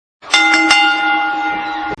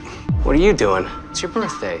What are you doing? It's your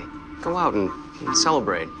birthday. Go out and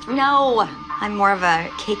celebrate. No, I'm more of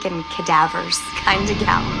a cake and cadavers kind of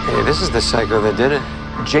gal. Hey, this is the psycho that did it.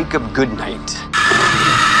 Jacob Goodnight.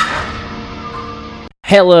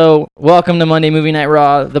 Hello, welcome to Monday Movie Night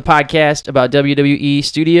Raw, the podcast about WWE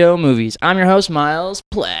studio movies. I'm your host, Miles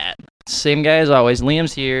Platt. Same guy as always.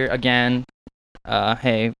 Liam's here again.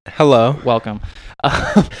 Hey. Hello. Welcome.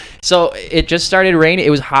 So it just started raining.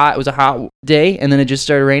 It was hot. It was a hot day, and then it just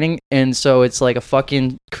started raining, and so it's like a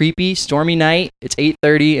fucking creepy, stormy night. It's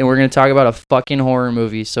 8:30, and we're going to talk about a fucking horror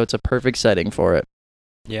movie, so it's a perfect setting for it.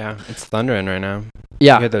 Yeah, it's thundering right now.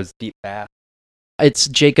 Yeah. You hear those deep baths. It's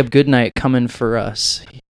Jacob Goodnight coming for us.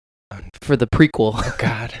 For the prequel. Oh,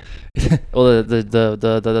 God. Well,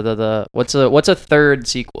 the what's a third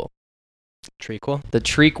sequel? Trequel? The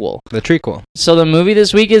trequel. The trequel. So the movie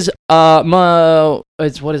this week is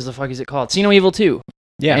it's what is the fuck is it called? See No Evil 2.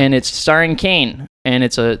 Yeah. And it's starring Kane, and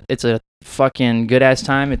it's a fucking good ass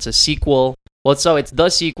time. It's a sequel. Well, it's the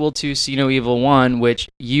sequel to See No Evil 1, which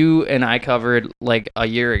you and I covered like a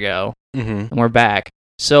year ago, and we're back.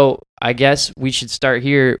 So I guess we should start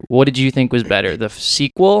here. What did you think was better, the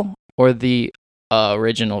sequel or the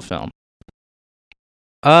original film?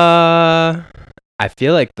 I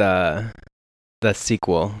feel like the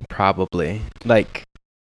sequel probably. Like,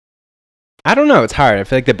 I don't know. It's hard. I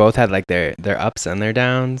feel like they both had like their ups and their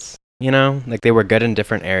downs. You know, like they were good in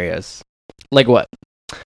different areas. Like what?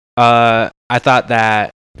 I thought that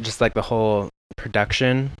just like the whole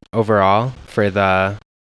production overall for the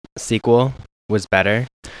sequel was better.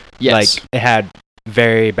 Yes. Like it had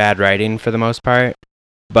very bad writing for the most part,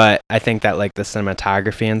 but I think that like the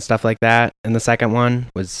cinematography and stuff like that in the second one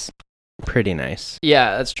was pretty nice.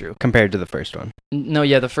 Yeah, that's true. Compared to the first one. No,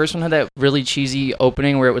 yeah, the first one had that really cheesy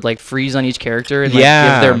opening where it would like freeze on each character and like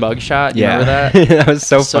give their mugshot. You remember that? That was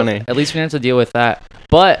so funny. At least we didn't have to deal with that.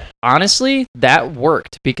 But honestly, that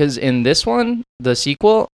worked because in this one, the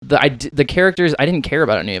sequel, the characters, I didn't care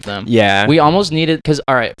about any of them. Yeah. We almost needed, because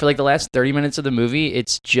all right, for like the last 30 minutes of the movie,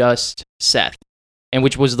 it's just Seth, and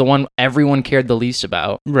which was the one everyone cared the least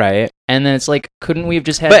about. Right. And then it's like, couldn't we have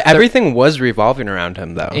just had... But everything was revolving around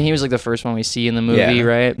him, though. And he was like the first one we see in the movie,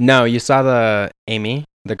 right? No, you saw the Amy,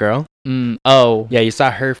 the girl? Oh. Yeah, you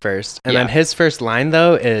saw her first. And then his first line,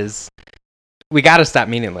 though, is, we gotta stop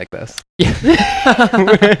meeting like this.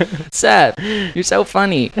 Seth, you're so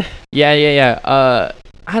funny. Yeah.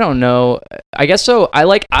 I don't know. I guess so.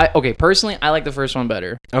 Personally, I like the first one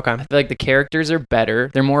better. Okay. I feel like the characters are better.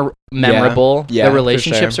 They're more memorable. Yeah, the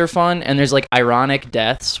relationships are fun, and there's like ironic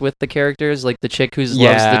deaths with the characters, like the chick who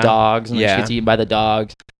loves the dogs and she gets eaten by the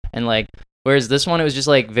dogs, and like whereas this one it was just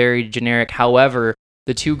like very generic. However,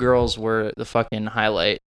 the two girls were the fucking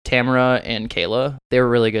highlight. Tamara and Kayla, they were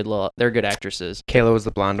really good. They're good actresses. Kayla was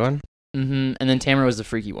the blonde one. And then Tamara was the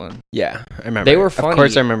freaky one. Yeah, I remember. They were funny. Of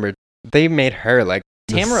course, I remember. They made her like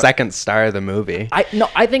Tamara, the second star of the movie.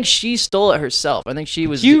 I think she stole it herself. I think she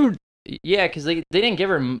was. Yeah, because they didn't give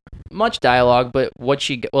her much dialogue, but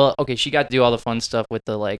she got to do all the fun stuff with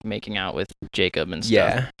the like making out with Jacob and stuff.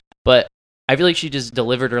 Yeah. But I feel like she just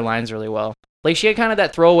delivered her lines really well. Like she had kind of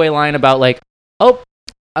that throwaway line about like,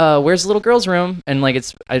 where's the little girl's room? And like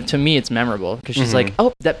to me it's memorable because she's like,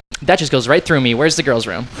 oh, that just goes right through me. Where's the girl's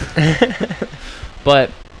room? But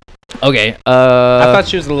okay. I thought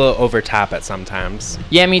she was a little over top at sometimes.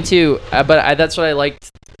 Yeah, me too. But that's what I liked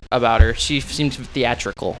about her. She seemed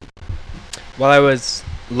theatrical. While I was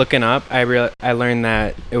looking up, I learned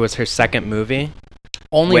that it was her second movie.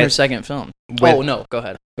 Only her second film. Oh no, go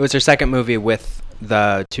ahead. It was her second movie with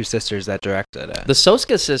the two sisters that directed it. The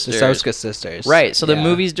Soska sisters. Right. So the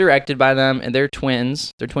movie's directed by them, and they're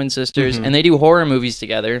twins. They're twin sisters, and they do horror movies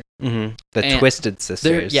together. The Twisted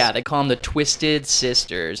Sisters. They call them the Twisted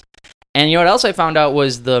Sisters. And you know what else I found out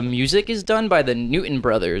was the music is done by the Newton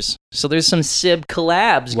Brothers. So there's some Sib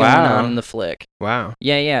collabs going on in the flick. Wow.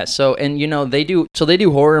 Yeah. So and you know they do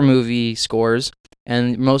horror movie scores,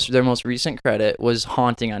 and their most recent credit was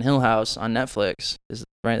Haunting on Hill House on Netflix.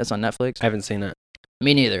 Right? That's on Netflix. I haven't seen it.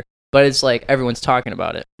 Me neither. But it's like everyone's talking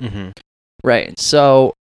about it. Right.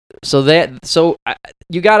 So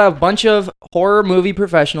you got a bunch of horror movie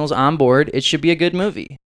professionals on board. It should be a good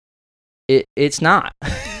movie. It's not.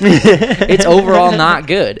 It's overall not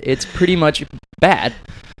good. It's pretty much bad.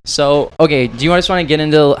 So, okay, do you just want to get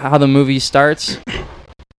into how the movie starts?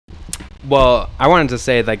 Well, I wanted to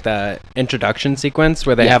say like the introduction sequence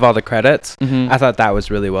where they have all the credits. I thought that was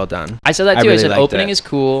really well done. I said that too. I said opening is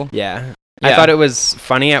cool. Yeah. I thought it was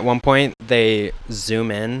funny at one point they zoom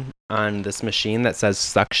in on this machine that says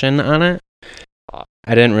suction on it.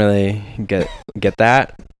 I didn't really get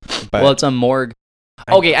that. But well, it's a morgue.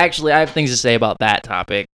 Okay, actually, I have things to say about that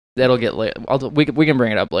topic. that'll get late. We can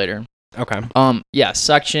bring it up later. Okay. Yeah,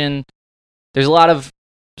 suction. There's a lot of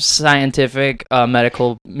scientific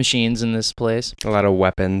medical machines in this place. A lot of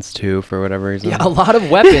weapons too, for whatever reason. Yeah, a lot of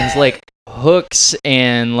weapons like hooks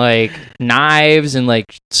and like knives and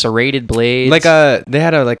like serrated blades. Like they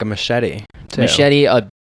had a machete too. Machete, a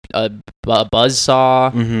buzz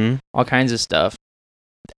saw, all kinds of stuff.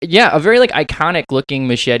 Yeah, a very like iconic looking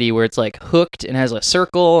machete where it's like hooked and has a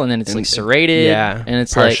circle and then it's like serrated. Yeah, and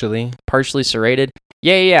it's partially like partially serrated.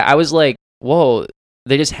 Yeah. I was like, whoa,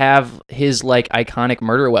 they just have his like iconic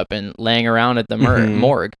murder weapon laying around at the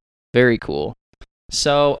morgue. Very cool.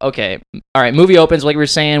 So, okay. All right, movie opens, like we were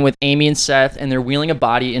saying, with Amy and Seth, and they're wheeling a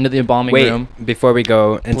body into the embalming room. Before we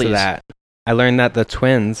go into Please. that, I learned that the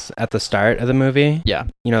twins at the start of the movie, yeah,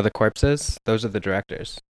 the corpses, those are the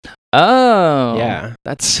directors. Oh. Yeah.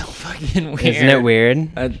 That's so fucking weird. Isn't it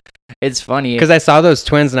weird? It's funny. Because I saw those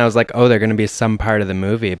twins and I was like, oh, they're going to be some part of the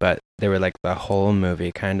movie, but they were like the whole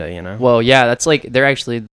movie, kind of, Well, yeah, that's like, they're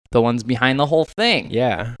actually the ones behind the whole thing.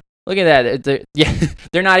 Yeah. Look at that.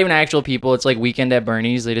 They're not even actual people. It's like Weekend at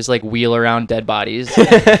Bernie's. They just like wheel around dead bodies.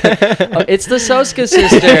 It's the Soska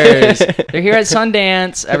sisters. They're here at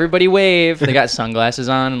Sundance. Everybody wave. They got sunglasses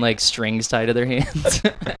on and like strings tied to their hands.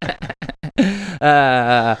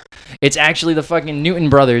 It's actually the fucking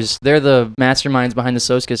Newton brothers. They're the masterminds behind the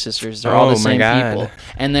Soska sisters. They're all the same people.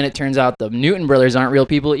 And then it turns out the Newton brothers aren't real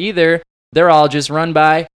people either. They're all just run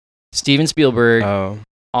by Steven Spielberg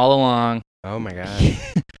all along. Oh my god.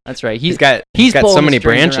 That's right. He's got so many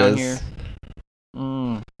branches.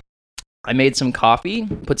 I made some coffee,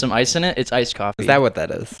 put some ice in it. It's iced coffee. Is that what that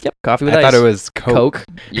is? Yep, coffee with ice. I thought it was Coke.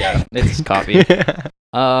 Yeah, it's coffee.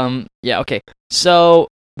 Yeah, okay. So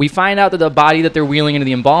we find out that the body that they're wheeling into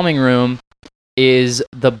the embalming room is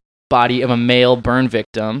the body of a male burn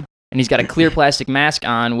victim. And he's got a clear plastic mask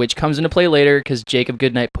on, which comes into play later because Jacob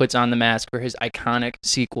Goodnight puts on the mask for his iconic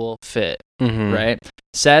sequel fit, right?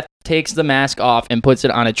 Seth takes the mask off and puts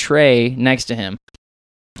it on a tray next to him.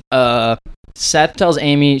 Seth tells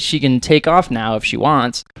Amy she can take off now if she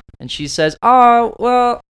wants. And she says, oh,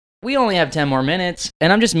 well, we only have 10 more minutes,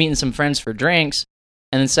 and I'm just meeting some friends for drinks.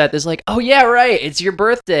 And then Seth is like, oh, yeah, right, it's your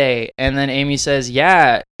birthday. And then Amy says,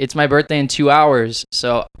 yeah, it's my birthday in 2 hours.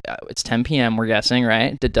 So it's 10 p.m., we're guessing,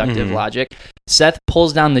 right? Deductive logic. Seth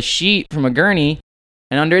pulls down the sheet from a gurney,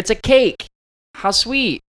 and under it's a cake. How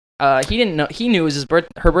sweet. He didn't know. He knew it was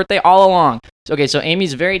her birthday all along. Okay, so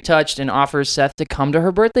Amy's very touched and offers Seth to come to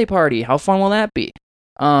her birthday party. How fun will that be?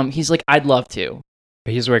 He's like, I'd love to.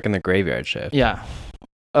 But he's working the graveyard shift. Yeah.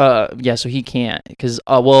 Yeah, so he can't because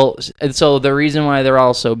so the reason why they're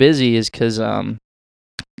all so busy is because all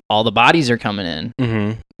the bodies are coming in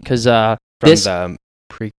because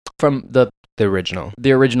from the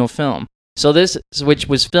original film. So this, which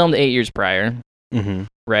was filmed 8 years prior,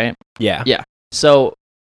 right? Yeah. So,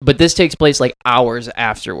 but this takes place like hours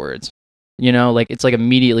afterwards. Like it's like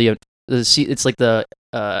immediately. It's like the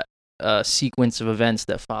sequence of events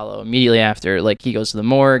that follow immediately after. Like he goes to the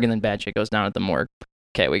morgue and then Bad Chick goes down at the morgue.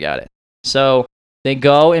 Okay, we got it. So they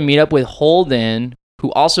go and meet up with Holden,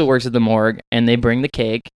 who also works at the morgue, and they bring the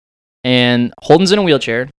cake. And Holden's in a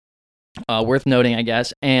wheelchair. Worth noting, I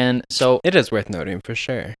guess. And so it is worth noting for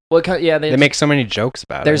sure. Well, yeah, they make so many jokes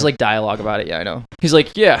about it. There's like dialogue about it. Yeah, I know. He's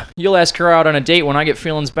like, "Yeah, you'll ask her out on a date when I get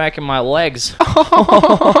feelings back in my legs."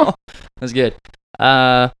 That's good.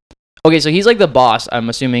 Okay, so he's like the boss, I'm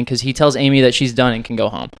assuming, because he tells Amy that she's done and can go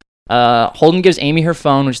home. Holden gives Amy her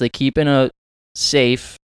phone, which they keep in a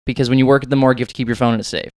safe, because when you work at the morgue, you have to keep your phone in a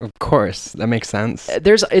safe. Of course, that makes sense.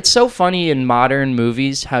 It's so funny in modern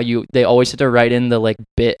movies how they always have to write in the like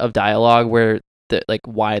bit of dialogue where like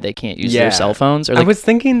why they can't use their cell phones. Or, like, I was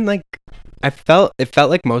thinking like it felt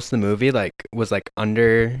like most of the movie like was like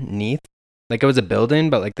underneath, like it was a building,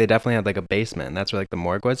 but like they definitely had like a basement. And that's where like the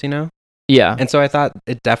morgue was, Yeah. And so I thought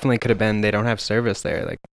it definitely could have been they don't have service there.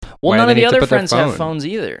 Like, well, none of the other friends have phones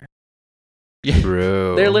either.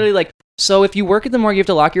 True. They're literally like, so if you work at the morgue, you have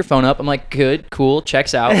to lock your phone up. I'm like, good, cool,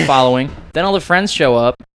 checks out, following. Then all the friends show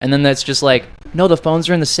up, and then that's just like, no, the phones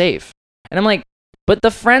are in the safe. And I'm like, but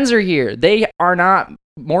the friends are here. They are not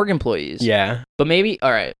morgue employees. Yeah. But maybe,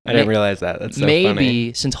 all right. I didn't realize that. That's so maybe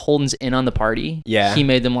funny. Since Holden's in on the party, yeah, he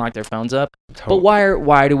made them lock their phones up. But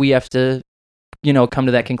why do we have to, come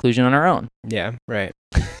to that conclusion on our own? Yeah, right.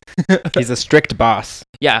 He's a strict boss.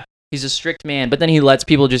 Yeah. He's a strict man, but then he lets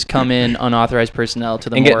people just come in, unauthorized personnel, to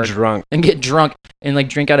the morgue. Get drunk and like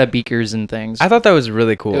drink out of beakers and things. I thought that was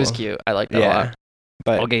really cool. It was cute. I liked that a lot.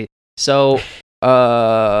 But okay, so on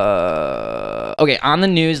the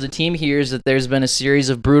news, the team hears that there's been a series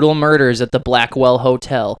of brutal murders at the Blackwell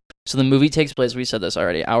Hotel. So the movie takes place, we said this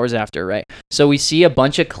already, hours after, right? So we see a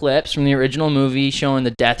bunch of clips from the original movie showing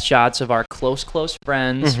the death shots of our close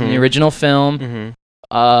friends from the original film. Mm-hmm.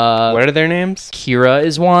 What are their names? Kira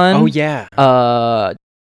is one. Oh, yeah.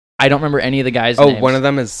 I don't remember any of the guys' names. Oh, one of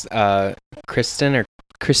them is Kristen or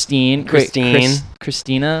Christine.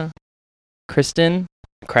 Christina? Kristen?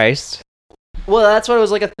 Christ. Well, that's what it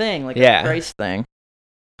was, like a thing, like a Christ thing.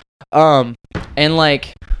 And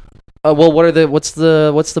like, well, what's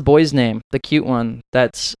the boy's name? The cute one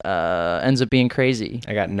that's ends up being crazy.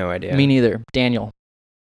 I got no idea. Me neither. Daniel.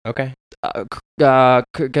 Okay.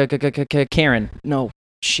 Karen. No,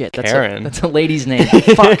 shit. Karen. That's a lady's name.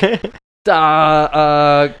 Fuck.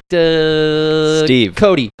 Steve.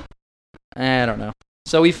 Cody. I don't know.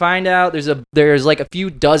 So we find out there's like a few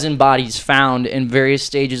dozen bodies found in various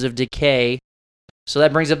stages of decay. So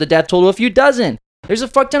that brings up the death toll to a few dozen. There's a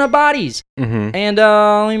fuck ton of bodies. Mm-hmm. And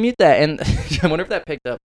let me mute that. And I wonder if that picked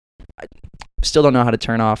up. I still don't know how to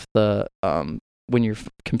turn off the when your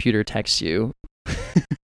computer texts you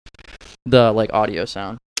the like audio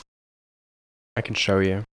sound. I can show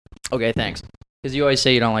you. Okay, thanks. Because you always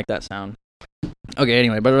say you don't like that sound. Okay,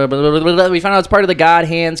 anyway, we found out it's part of the God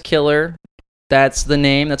Hands Killer. That's the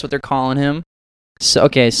name. That's what they're calling him. So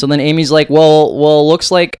so then Amy's like, well,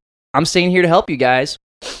 looks like I'm staying here to help you guys.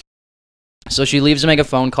 So she leaves to make a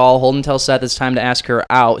phone call. Holden tells Seth it's time to ask her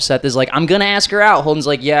out. Seth is like, I'm gonna ask her out. Holden's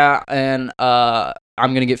like, yeah, and I'm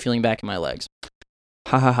gonna get feeling back in my legs.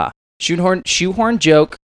 Ha ha ha. Shoehorn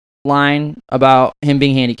joke line about him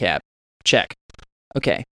being handicapped. Check.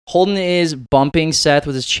 Okay. Holden is bumping Seth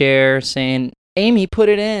with his chair, saying, Amy, put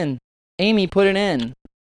it in. Amy, put it in.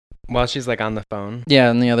 While she's like on the phone. Yeah,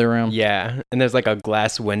 in the other room. Yeah. And there's like a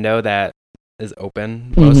glass window that is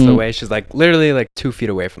open most of the way. She's like literally like 2 feet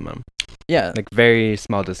away from him. Yeah. Like very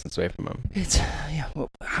small distance away from him. It's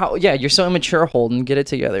you're so immature, Holden. Get it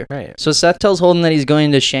together. Right. So Seth tells Holden that he's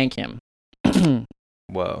going to shank him.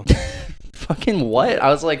 Whoa. Fucking what? I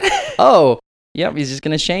was like, oh, yep, he's just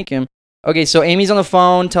gonna shank him. Okay, so Amy's on the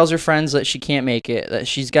phone, tells her friends that she can't make it, that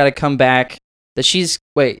she's got to come back, that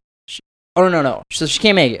no. So she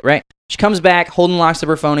can't make it, right? She comes back, Holden locks up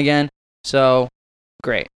her phone again, so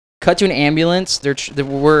great. Cut to an ambulance.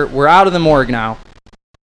 We're out of the morgue now.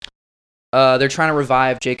 They're trying to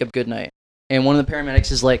revive Jacob Goodnight, and one of the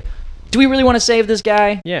paramedics is like, do we really want to save this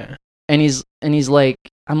guy? Yeah. And he's like,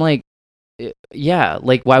 I'm like, yeah,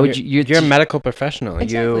 like why would you're a medical professional.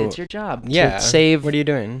 Exactly, it's your job. Yeah. To save. What are you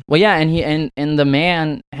doing? Well, yeah, and he and the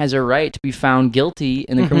man has a right to be found guilty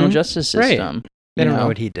in the criminal justice system. Right. They don't know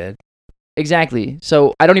what he did. Exactly.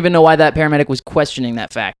 So I don't even know why that paramedic was questioning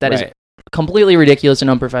that fact. That is completely ridiculous and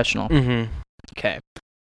unprofessional. Mm-hmm. Okay.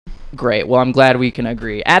 Great. Well, I'm glad we can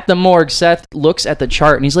agree. At the morgue, Seth looks at the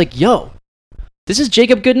chart and he's like, yo, this is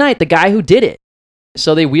Jacob Goodnight, the guy who did it.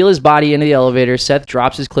 So they wheel his body into the elevator. Seth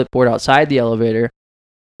drops his clipboard outside the elevator.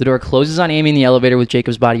 The door closes on Amy in the elevator with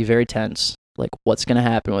Jacob's body very tense. Like, what's going to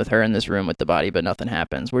happen with her in this room with the body, but nothing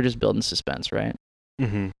happens. We're just building suspense, right?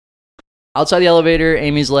 Mm-hmm. Outside the elevator,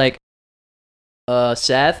 Amy's like,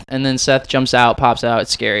 Seth. And then Seth jumps out, pops out.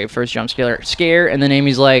 It's scary. First jump scare. And then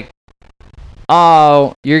Amy's like,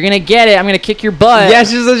 oh, you're going to get it. I'm going to kick your butt. Yeah,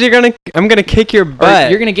 she says I'm going to kick your butt. Or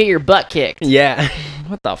you're going to get your butt kicked. Yeah.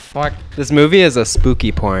 What the fuck? This movie is a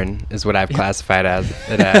spooky porn, is what I've classified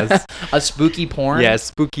it as. A spooky porn? Yeah,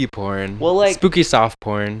 spooky porn. Well, like spooky soft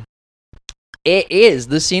porn. It is.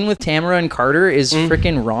 The scene with Tamara and Carter is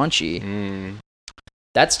freaking raunchy. Mm.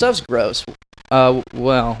 That stuff's gross.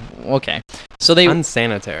 Well, okay. So they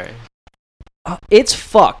unsanitary. It's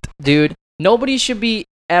fucked, dude. Nobody should be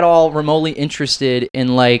at all remotely interested in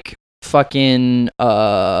like fucking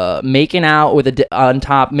making out on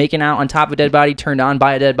top of a dead body, turned on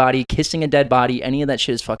by a dead body, kissing a dead body. Any of that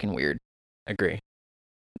shit is fucking weird. Agree.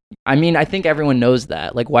 I mean, I think everyone knows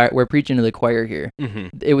that. Like, why we're preaching to the choir here.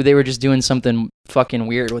 Mm-hmm. They were just doing something fucking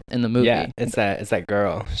weird in the movie. Yeah, it's that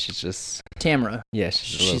girl. She's just Tamara. Yeah,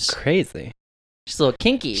 she's a little crazy. She's a little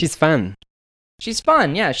kinky. She's fun. She's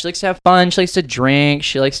fun. Yeah, she likes to have fun. She likes to drink.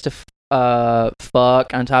 She likes to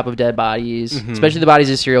fuck on top of dead bodies, especially the bodies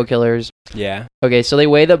of serial killers. Yeah. Okay, so they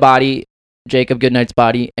weigh the body, Jacob Goodnight's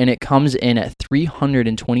body, and it comes in at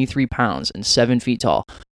 323 pounds and 7 feet tall.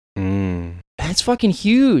 That's fucking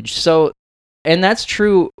huge. So, and that's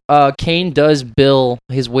true. Kane does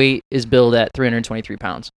his weight is billed at 323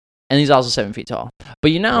 pounds, and he's also 7 feet tall.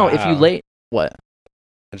 But if you lay what?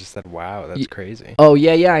 I just said, wow, that's crazy. Oh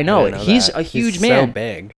yeah, I know. He's a huge man. So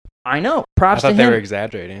big. I know. Props to him. I thought they were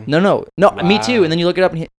exaggerating. No. Wow. Me too. And then you look it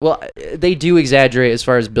up, and they do exaggerate as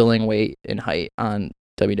far as billing weight and height on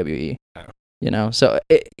WWE. Oh. So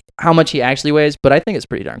how much he actually weighs, but I think it's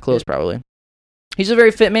pretty darn close, probably. He's a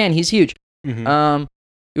very fit man. He's huge. Mhm.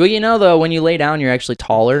 Well, you know, though, when you lay down, you're actually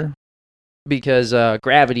taller because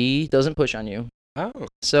gravity doesn't push on you. Oh.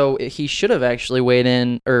 So he should have actually weighed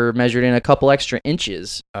in or measured in a couple extra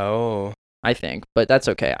inches, Oh. I think. But that's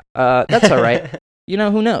okay. That's all right. You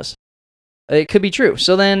know, who knows? It could be true.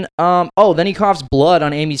 So then, then he coughs blood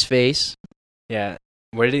on Amy's face. Yeah.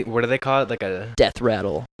 What do they call it? Like a Death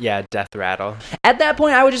rattle. Yeah, death rattle. At that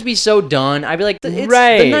point, I would just be so done. I'd be like, the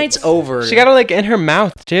Right. night's over. She got it like in her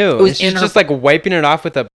mouth too. It was And she's in her- just like wiping it off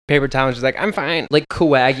with a paper towel. And she's like, I'm fine. like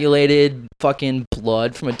coagulated fucking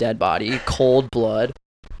blood from a dead body, cold blood.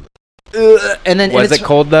 And then Was it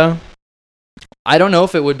cold though? I don't know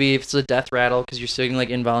if it would be if it's a death rattle because you're still getting like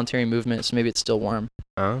involuntary movement, so maybe it's still warm.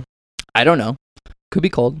 Oh. I don't know. Could be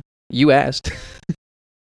cold. You asked.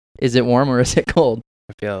 Is it warm or is it cold?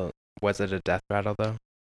 Was it a death rattle though?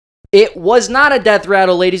 It was not a death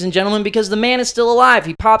rattle, ladies and gentlemen, because the man is still alive.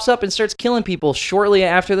 He pops up and starts killing people shortly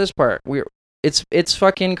after this part. It's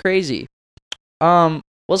fucking crazy. Well,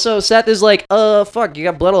 so Seth is like, fuck, you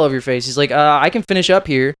got blood all over your face. He's like, I can finish up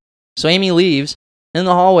here. So Amy leaves. In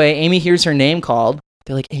the hallway, Amy hears her name called.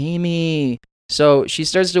 They're like, Amy. So she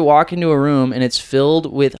starts to walk into a room, and it's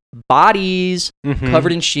filled with bodies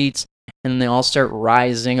covered in sheets, and they all start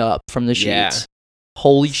rising up from the sheets. Yeah.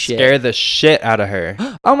 Holy shit. Scare the shit out of her.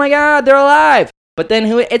 Oh my god, they're alive! But then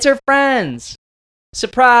it's her friends.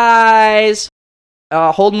 Surprise!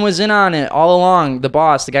 Holden was in on it all along. The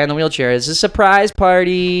boss, the guy in the wheelchair. It's a surprise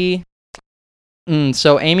party.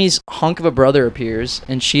 So Amy's hunk of a brother appears,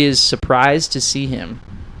 and she is surprised to see him.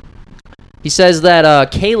 He says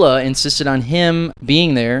that Kayla insisted on him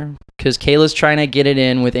being there because Kayla's trying to get it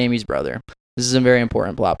in with Amy's brother. This is a very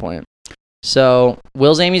important plot point. So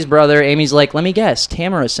Will's Amy's brother. Amy's like, let me guess,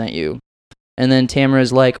 Tamara sent you. And then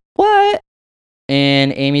Tamara's like, what?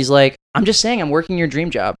 And Amy's like, I'm just saying I'm working your dream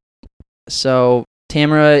job. So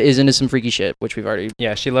Tamara is into some freaky shit, which we've already...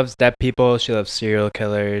 Yeah, she loves dead people. She loves serial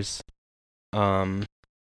killers.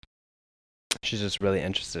 She's just really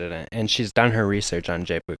interested in it. And she's done her research on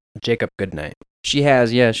Jacob Goodnight. She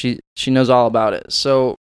has, yeah. She knows all about it.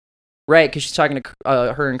 So, right, because she's talking to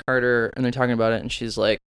her and Carter, and they're talking about it, and she's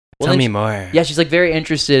like... Tell me more. Yeah, she's like very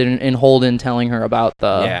interested in Holden telling her about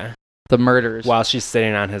the murders. While she's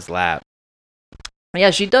sitting on his lap.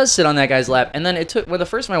 Yeah, she does sit on that guy's lap. And then when the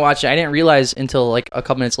first time I watched it, I didn't realize until like a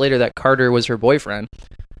couple minutes later that Carter was her boyfriend.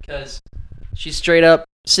 Because she's straight up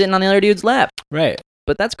sitting on the other dude's lap. Right.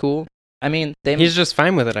 But that's cool. I mean, he's just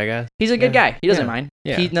fine with it, I guess. He's a good guy. He doesn't mind.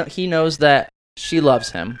 Yeah. He knows that she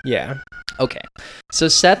loves him. Yeah. Okay. So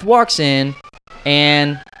Seth walks in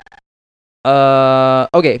and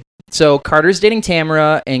okay. So Carter's dating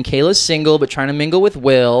Tamara and Kayla's single but trying to mingle with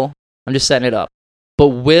Will. I'm just setting it up. But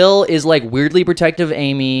Will is like weirdly protective of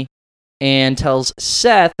Amy and tells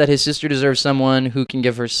Seth that his sister deserves someone who can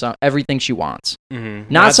give her everything she wants.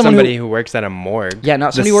 Mm-hmm. Not somebody who works at a morgue. Yeah,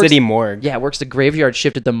 not somebody who works... The city morgue. Yeah, works the graveyard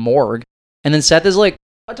shift at the morgue. And then Seth is like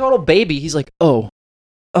a total baby. He's like,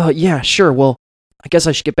 yeah, sure. Well, I guess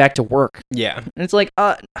I should get back to work. Yeah. And it's like,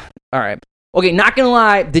 all right. Okay, not gonna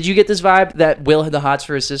lie. Did you get this vibe that Will had the hots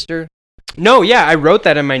for his sister? No, yeah, I wrote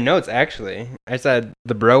that in my notes, actually. I said,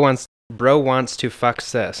 the bro wants to fuck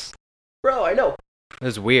sis. Bro, I know. It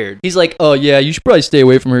was weird. He's like, oh, yeah, you should probably stay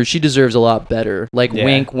away from her. She deserves a lot better. Like,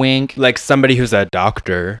 wink, wink. Like somebody who's a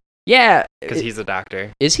doctor. Yeah. Because he's a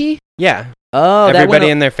doctor. Is he? Yeah. Oh, everybody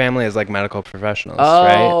in their family is like medical professionals,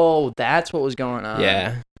 right? Oh, that's what was going on.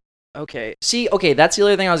 Yeah. Okay. See, that's the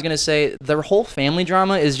other thing I was going to say. Their whole family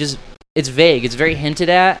drama is just, it's vague. It's very hinted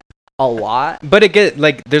at a lot. But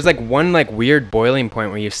there's like one like weird boiling point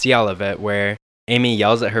where you see all of it where Amy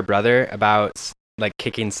yells at her brother about like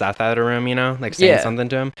kicking Seth out of the room, you know, like saying something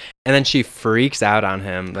to him. And then she freaks out on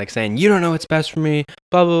him, like saying, you don't know what's best for me,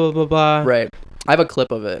 blah, blah, blah, blah, blah. Right. I have a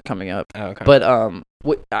clip of it coming up. Oh, okay. But,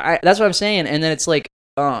 that's what I'm saying. And then it's like,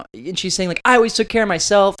 and she's saying like, I always took care of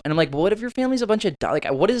myself. And I'm like, well, what if your family's a bunch of,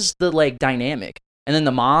 like, what is the like dynamic? And then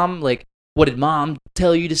the mom, like, what did mom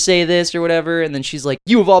tell you to say this or whatever? And then she's like,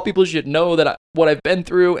 you of all people should know that what I've been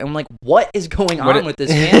through. And I'm like, what is going on with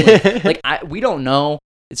this family? Like, we don't know.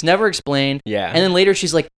 It's never explained. Yeah. And then later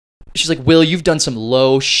she's like, Will, you've done some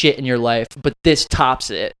low shit in your life, but this tops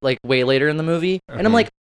it. Like way later in the movie. And I'm like,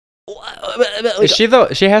 is she though?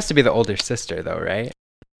 She has to be the older sister though, right?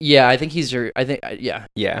 Yeah, I think he's her. Yeah.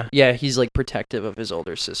 Yeah. Yeah, he's like protective of his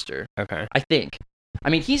older sister. Okay. I think. I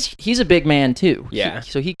mean, he's a big man too. Yeah.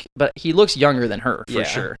 But he looks younger than her for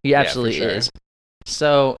sure. He absolutely is.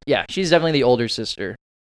 So yeah, she's definitely the older sister.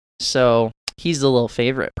 So he's the little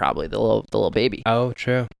favorite, probably the little baby. Oh,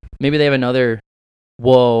 true. Maybe they have another.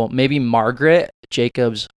 Whoa, maybe Margaret,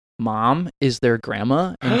 Jacob's mom is their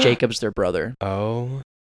grandma and Jacob's their brother. Oh.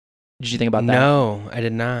 Did you think about that? No, I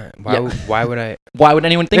did not. Why would I? Why would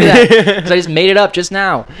anyone think of that? Because I just made it up just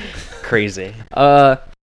now. Crazy.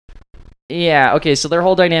 Yeah, okay, so their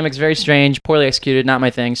whole dynamic's very strange, poorly executed, not my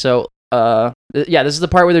thing. So, yeah, this is the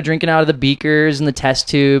part where they're drinking out of the beakers and the test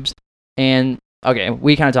tubes. And, okay,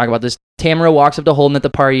 we kind of talk about this. Tamara walks up to Holden at the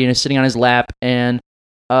party and is sitting on his lap. And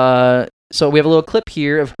so we have a little clip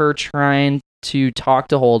here of her trying to talk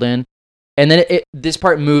to Holden. And then this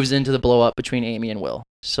part moves into the blow-up between Amy and Will.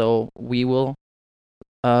 So we will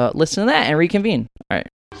listen to that and reconvene. All right.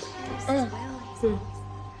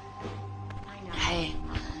 Hey,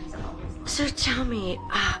 so tell me,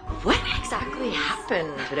 what exactly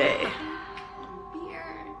happened today?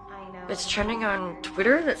 It's trending on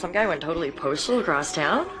Twitter that some guy went totally postal across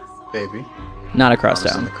town? Baby. Not across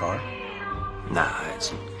In town. the car. Nah,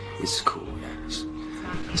 it's cool.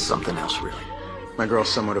 It's something else, really. My girl's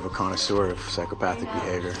somewhat of a connoisseur of psychopathic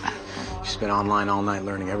behavior. She's been online all night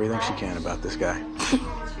learning everything she can about this guy.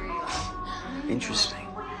 Interesting.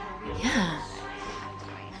 Yeah,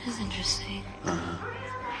 that is interesting.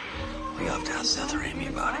 We have to ask Seth or Amy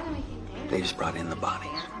about it. They just brought in the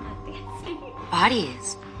bodies.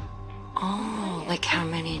 Bodies? Oh, like how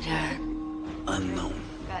many died? Unknown.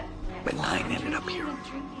 But 9 ended up here.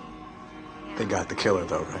 They got the killer,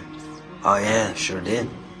 though, right? Oh, yeah, sure did.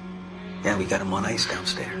 Yeah, we got him on ice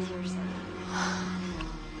downstairs.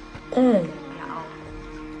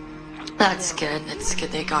 That's good. That's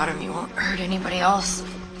good they got him. He won't hurt anybody else.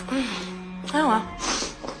 Oh, well.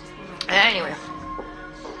 Anyway.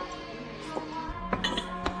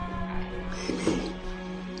 Amy,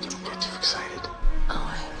 don't get too excited.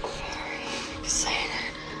 Oh, I'm very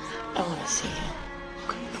excited. I want to see you.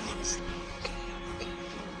 Let's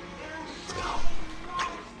go.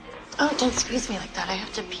 Oh, don't squeeze me like that. I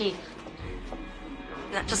have to pee.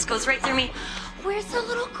 That just goes right through me. Where's the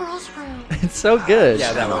little girl's room? It's so good.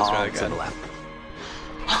 Yeah, that was really good.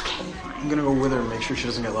 Okay. I'm gonna go with her and make sure she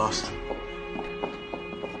doesn't get lost.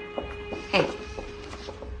 Hey,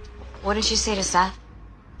 what did you say to Seth?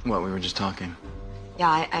 What, we were just talking? Yeah,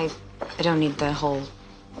 I don't need the whole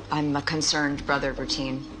I'm a concerned brother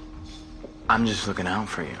routine. I'm just looking out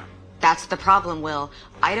for you. That's the problem, Will.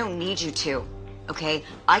 I don't need you to, okay?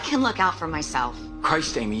 I can look out for myself.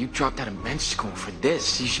 Christ, Amy, you dropped out of med school for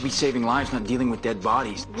this. You should be saving lives, not dealing with dead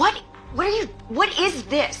bodies. What is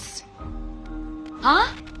this? Huh?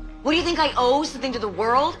 What do you think, I owe something to the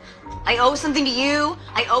world? I owe something to you?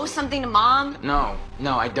 I owe something to Mom? No,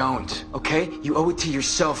 I don't, okay? You owe it to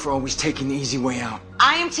yourself for always taking the easy way out.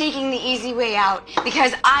 I am taking the easy way out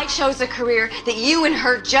because I chose a career that you and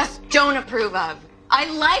her just don't approve of. I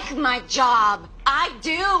like my job. I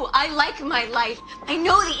do. I like my life. I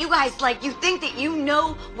know that you guys you think that you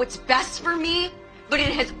know what's best for me, but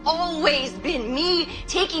it has always been me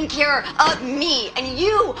taking care of me. And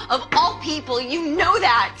you, of all people, you know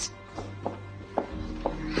that.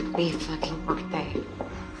 Happy fucking birthday.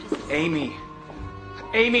 Amy.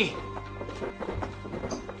 Amy.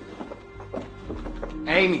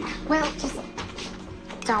 Amy. Well, just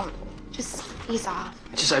don't. Just ease off.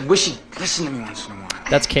 I wish you'd listen to me once in a while.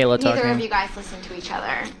 That's Kayla talking. Neither of you guys listen to each other.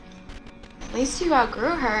 At least you outgrew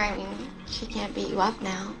her. I mean, she can't beat you up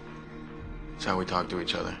now. That's how we talk to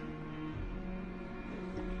each other.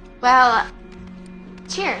 Well,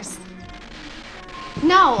 cheers.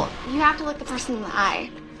 No, you have to look the person in the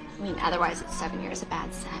eye. I mean, otherwise it's 7 years of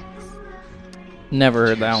bad sex. Never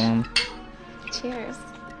heard that one. Cheers.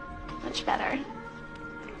 Much better.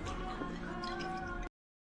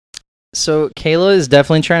 So Kayla is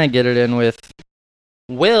definitely trying to get it in with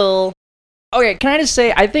Will. Okay, can I just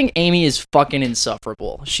say, I think Amy is fucking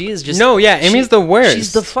insufferable. She is just... No, yeah, Amy's the worst.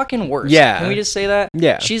 She's the fucking worst. Yeah. Can we just say that?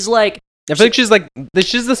 Yeah. She's like... I feel like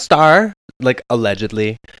she's the star, like,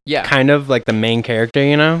 allegedly. Yeah. Kind of like the main character,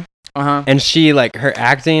 you know? Uh-huh. And she, like, her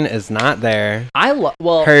acting is not there. I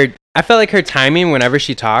felt like her timing, whenever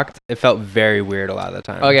she talked, it felt very weird a lot of the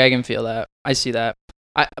time. Okay, I can feel that. I see that.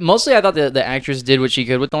 Mostly I thought the actress did what she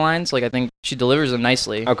could with the lines. Like, I think she delivers them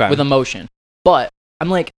nicely. Okay. With emotion. But, I'm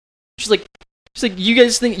like... She's like, you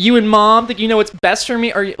guys think, you and Mom think you know what's best for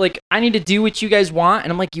me? Or, like, I need to do what you guys want?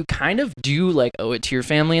 And I'm like, you kind of do, like, owe it to your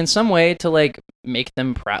family in some way to, like, make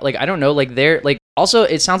them proud. Like, I don't know, like, they're, like... Also,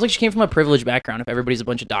 it sounds like she came from a privileged background if everybody's a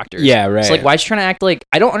bunch of doctors. Yeah, right. So, like, why is she trying to act like...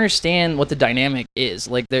 I don't understand what the dynamic is.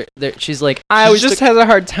 Like, she's like, She just has a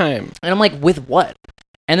hard time. And I'm like, with what?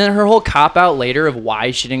 And then her whole cop out later of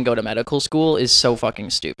why she didn't go to medical school is so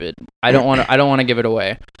fucking stupid. I don't want to give it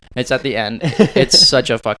away. It's at the end. It's such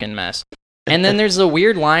a fucking mess. And then there's a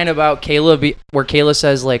weird line about Kayla where Kayla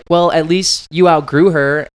says like, well, at least you outgrew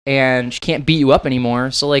her and she can't beat you up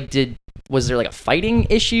anymore. So like, was there like a fighting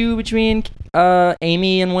issue between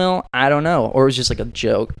Amy and Will? I don't know. Or it was just like a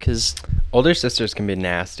joke because older sisters can be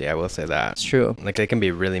nasty. I will say that. It's true. Like they can be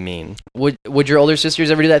really mean. Would your older sisters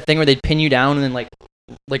ever do that thing where they'd pin you down and then like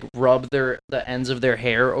rub the ends of their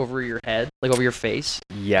hair over your head, like over your face?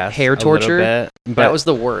 Yes. Hair torture. But that was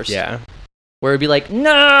the worst. Yeah. Where it'd be like,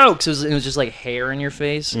 no, because it was just like hair in your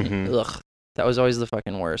face. Mm-hmm. Ugh, that was always the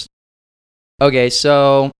fucking worst. Okay,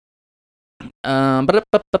 so, I'm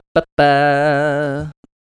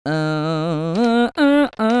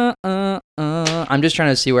just trying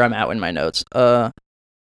to see where I'm at in my notes.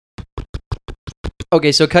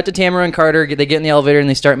 Okay, so cut to Tamara and Carter. They get in the elevator and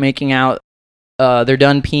they start making out. They're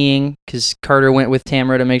done peeing because Carter went with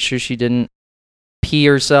Tamara to make sure she didn't pee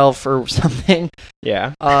herself or something.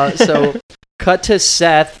 Yeah. So cut to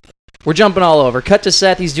Seth. We're jumping all over. Cut to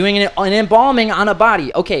Seth. He's doing an embalming on a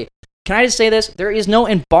body. Okay, can I just say this? There is no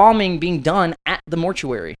embalming being done at the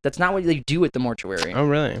mortuary. That's not what they do at the mortuary. Oh,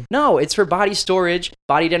 really? No, it's for body storage,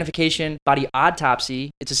 body identification, body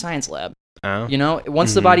autopsy. It's a science lab. Oh. You know,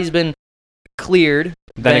 once the body's been cleared,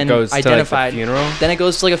 then it goes identified, to like the funeral? then it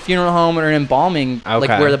goes to like a funeral home or an embalming, like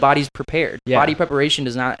Okay. where the body's prepared. Yeah. Body preparation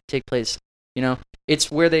does not take place. You know,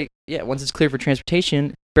 it's where once it's cleared for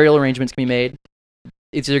transportation, burial arrangements can be made.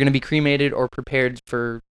 It's either going to be cremated or prepared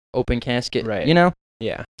for open casket. Right. You know?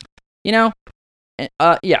 Yeah. You know?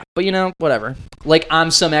 Yeah, but you know, whatever. Like,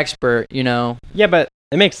 I'm some expert, you know? Yeah, but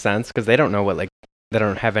it makes sense because they don't know they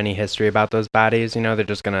don't have any history about those bodies, you know? They're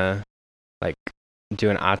just going to, like, do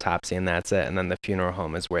an autopsy and that's it. And then the funeral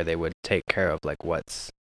home is where they would take care of, like, what's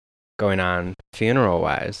going on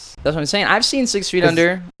funeral-wise. That's what I'm saying. I've seen 6 Feet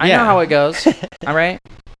Under. I know how it goes. All right?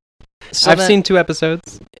 So I've seen 2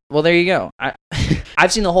 episodes. Well, there you go.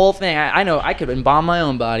 I've seen the whole thing. I know I could embalm my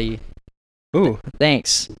own body. Ooh.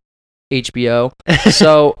 Thanks, HBO.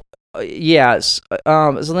 So, yes.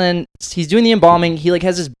 So then he's doing the embalming. He like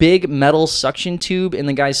has this big metal suction tube in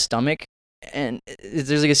the guy's stomach, and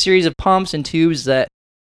there's like a series of pumps and tubes that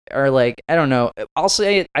are like, I don't know. I'll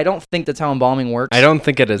say I don't think that's how embalming works. I don't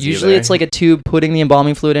think it is. Usually either. it's like a tube putting the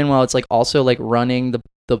embalming fluid in while it's like also like running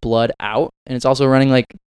the blood out, and it's also running like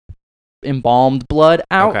embalmed blood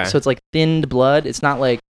out. Okay. So it's like thinned blood. It's not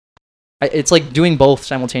like it's like doing both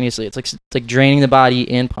simultaneously. It's like draining the body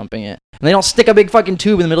and pumping it. And they don't stick a big fucking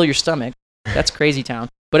tube in the middle of your stomach. That's crazy town.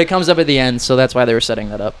 But it comes up at the end, so that's why they were setting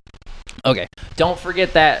that up. Okay. Don't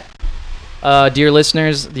forget that, dear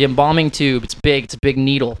listeners, the embalming tube, it's big. It's a big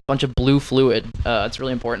needle. Bunch of blue fluid. It's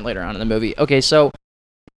really important later on in the movie. Okay, so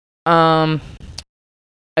I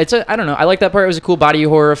don't know. I like that part. It was a cool body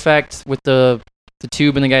horror effect with the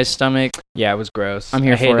tube in the guy's stomach. Yeah, it was gross. I'm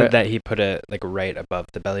here I for hated it. that he put it like right above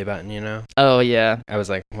the belly button, you know? Oh, yeah. I was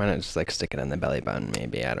like, why not just like stick it on the belly button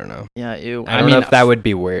maybe? I don't know. Yeah, ew. I don't know if that would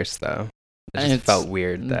be worse though. It just It's- felt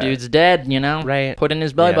weird. That, Dude's dead, you know? Right. Put in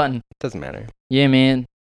his belly Yeah. button. Doesn't matter. Yeah, man.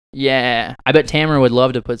 Yeah. I bet Tamara would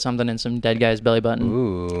love to put something in some dead guy's belly button.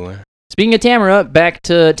 Ooh. Speaking of Tamara, back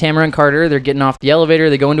to Tamara and Carter. They're getting off the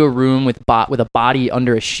elevator. They go into a room with a body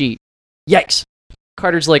under a sheet. Yikes.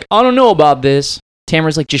 Carter's like, I don't know about this.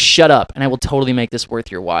 Tamara's like, just shut up, and I will totally make this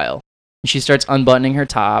worth your while. And she starts unbuttoning her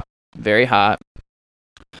top. Very hot.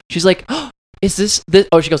 She's like, oh, is this?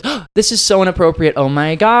 Oh, she goes, oh, this is so inappropriate. Oh,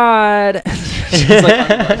 my God. She's like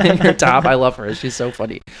unbuttoning her top. I love her. She's so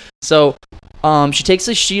funny. So she takes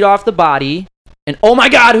the sheet off the body, and oh, my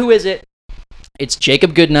God, who is it? It's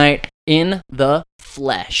Jacob Goodnight in the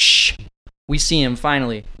flesh. We see him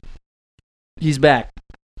finally. He's back.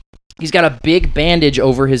 He's got a big bandage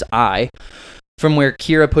over his eye from where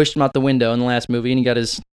Kira pushed him out the window in the last movie, and he got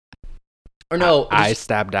his... Or no. Eye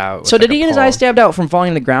stabbed out. So did he get his eye stabbed out from falling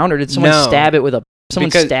to the ground, or did someone stab it with a... Someone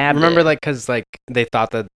stabbed remember, it? because they thought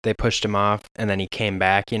that they pushed him off, and then he came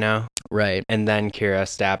back, you know? Right. And then Kira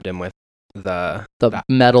stabbed him with the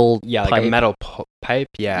metal like pipe. a metal pipe,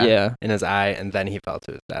 Yeah. in his eye, and then he fell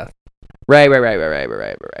to his death. Right.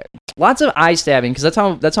 Lots of eye stabbing, because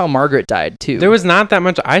that's how Margaret died, too. There was not that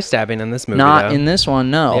much eye stabbing in this movie, Not though. in this one,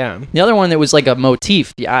 no. Yeah. The other one, there was like a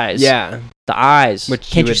motif, the eyes. Yeah. The eyes. Which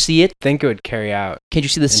Can't you would see it? think it would carry out. Can't you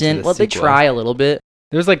see the into sin? the Well, they sequel. try a little bit.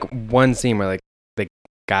 There was like one scene where like they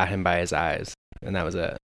got him by his eyes, and that was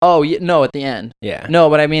it. Oh, yeah, no, at the end. Yeah. No,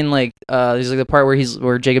 but I mean, like, there's like the part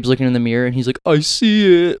where Jacob's looking in the mirror and he's like, I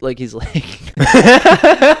see it. Like, he's like,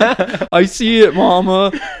 I see it,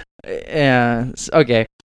 mama. Yeah. Okay.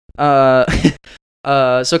 So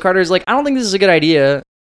Carter's like, I don't think this is a good idea.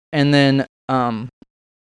 And then,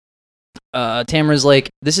 Tamara's like,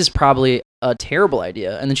 this is probably a terrible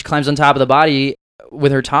idea. And then she climbs on top of the body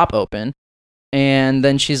with her top open. and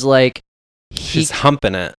then she's like, she's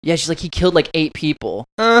humping it. Yeah, she's like, he killed like 8 people.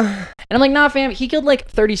 And I'm like, nah, fam, he killed like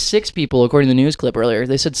 36 people according to the news clip earlier.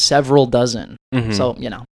 They said several dozen. Mhm. So,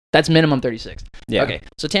 that's minimum 36. Yeah. Okay,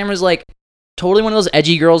 so Tamara's like totally one of those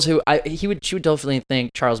edgy girls who she would definitely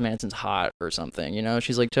think Charles Manson's hot or something,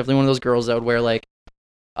 She's like definitely one of those girls that would wear like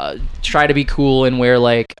try to be cool and wear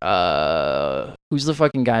like who's the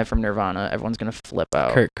fucking guy from Nirvana? Everyone's gonna flip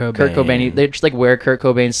out. Kurt Cobain. They just like wear Kurt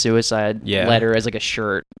Cobain's suicide letter as like a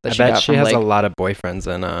shirt. I bet she has a lot of boyfriends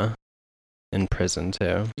in prison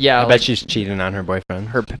too. Yeah, I bet she's cheating on her boyfriend.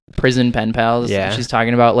 Her prison pen pals. Yeah, she's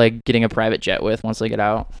talking about like getting a private jet with once they get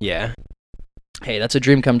out. Yeah. Hey, that's a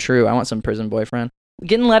dream come true. I want some prison boyfriend.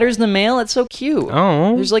 Getting letters in the mail, that's so cute.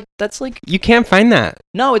 Oh. There's like, that's like... You can't find that.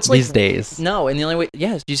 No, it's like... These days. No, and the only way...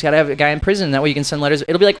 Yeah, you just gotta have a guy in prison. That way you can send letters.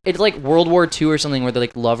 It'll be like... It's like World War II or something where the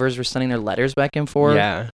like lovers were sending their letters back and forth.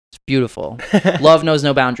 Yeah. It's beautiful. Love knows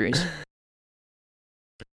no boundaries.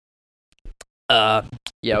 Yeah,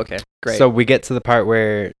 okay. Great. So we get to the part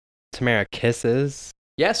where Tamara kisses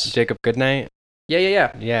Jacob Goodnight.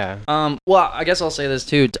 Yeah. Well, I guess I'll say this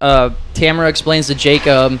too. Tamara explains to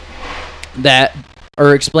Jacob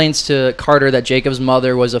explains to Carter that Jacob's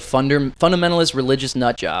mother was a fundamentalist religious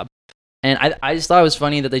nut job. And I just thought it was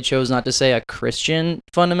funny that they chose not to say a Christian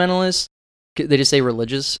fundamentalist. They just say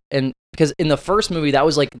religious. And because in the first movie, that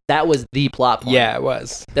was the plot point. Yeah, it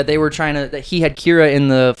was. That they were that he had Kira in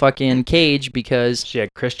the fucking cage because she had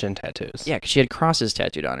Christian tattoos. Yeah, because she had crosses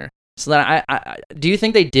tattooed on her. So that I do you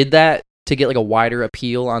think they did that to get like a wider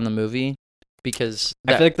appeal on the movie? Because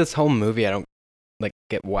I feel like this whole movie, I don't like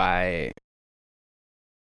get why.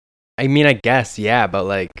 I mean, I guess, yeah, but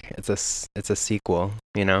like it's a sequel,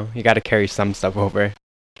 you got to carry some stuff over.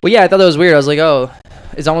 Well, yeah, I thought that was weird. I was like, oh,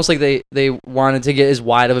 it's almost like they wanted to get as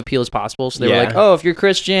wide of appeal as possible. So they were like, oh, if you're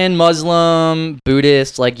Christian, Muslim,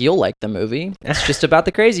 Buddhist, like you'll like the movie. It's just about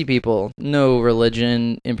the crazy people, no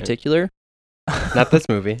religion in particular. Not this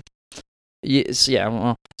movie. Yes, yeah.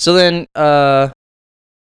 Well, so then, right.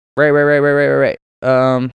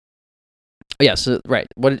 Yeah. So right.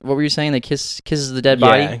 What were you saying? They kisses the dead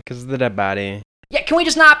body. Yeah, kisses the dead body. Yeah. Can we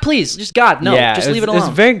just not, please? Just God, no. Yeah, just leave it alone.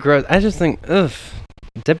 It's very gross. I just think, ugh.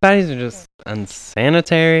 Dead bodies are just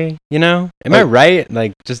unsanitary, Am I right?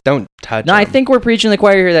 Like, just don't touch them. I think we're preaching to the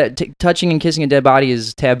choir here that touching and kissing a dead body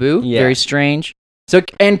is taboo. Yeah. Very strange. So,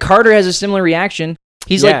 and Carter has a similar reaction.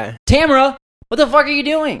 He's like, Tamara, what the fuck are you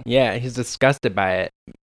doing? Yeah, he's disgusted by it.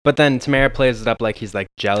 But then Tamara plays it up like he's like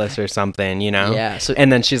jealous or something, Yeah. So,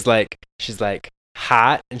 and then she's like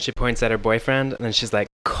hot, and she points at her boyfriend, and then she's like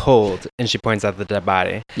cold, and she points at the dead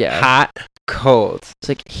body. Yeah. Hot, cold. It's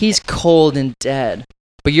like he's cold and dead,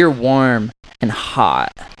 but you're warm and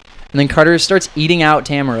hot. And then Carter starts eating out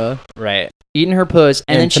Tamara. Right. Eating her puss,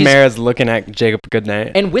 and then Tamara's looking at Jacob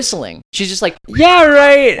Goodnight and whistling. She's just like, yeah,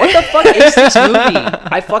 right. What the fuck is this movie?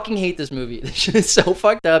 I fucking hate this movie. This shit is so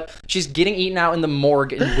fucked up. She's getting eaten out in the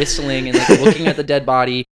morgue and whistling and like looking at the dead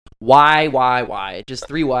body. Why? Just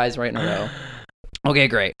 3 whys right in a row. Okay,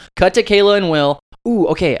 great. Cut to Kayla and Will. Ooh,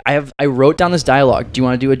 okay. I wrote down this dialogue. Do you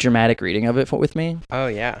want to do a dramatic reading of it with me? Oh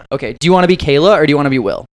yeah. Okay. Do you want to be Kayla or do you want to be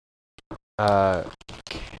Will?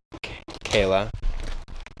 Kayla.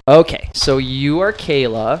 Okay, so you are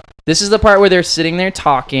Kayla. This is the part where they're sitting there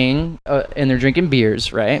talking and they're drinking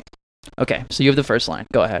beers, right? Okay, so you have the first line.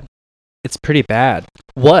 Go ahead. It's pretty bad.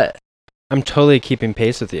 What? I'm totally keeping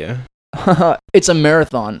pace with you. It's a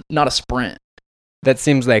marathon, not a sprint. That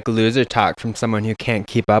seems like loser talk from someone who can't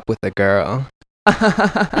keep up with a girl.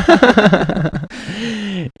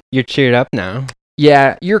 You're cheered up now.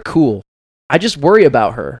 Yeah, you're cool. I just worry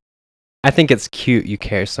about her. I think it's cute you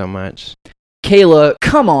care so much. Kayla,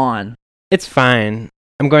 come on. It's fine.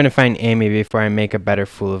 I'm going to find Amy before I make a better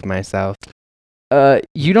fool of myself.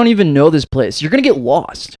 You don't even know this place. You're going to get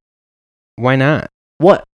lost. Why not?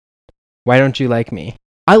 What? Why don't you like me?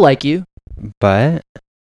 I like you. But?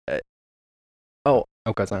 Oh,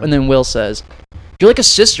 goes on. And then Will says, you're like a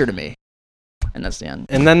sister to me. And that's the end.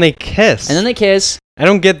 And then they kiss. I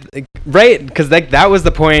don't get right because that was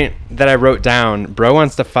the point that I wrote down. Bro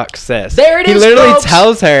wants to fuck sis. There it is. He literally folks.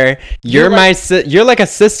 tells her, "You're like a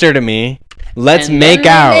sister to me. Let's make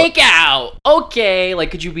out." Make out. Okay. Like,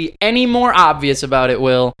 could you be any more obvious about it,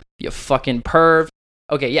 Will? You fucking perv.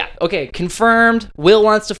 Okay. Yeah. Okay. Confirmed. Will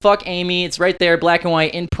wants to fuck Amy. It's right there, black and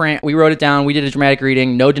white in print. We wrote it down. We did a dramatic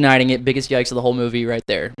reading. No denying it. Biggest yikes of the whole movie, right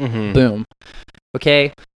there. Mm-hmm. Boom.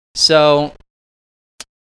 Okay. So.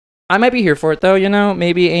 I might be here for it, though,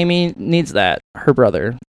 Maybe Amy needs that. Her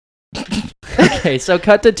brother. Okay, so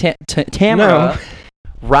cut to Tamara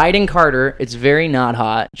riding Carter. It's very not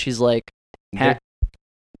hot. She's like...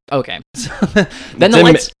 Okay. So then the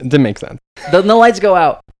lights didn't make sense. The lights go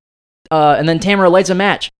out. And then Tamara lights a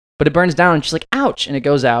match, but it burns down and she's like, ouch, and it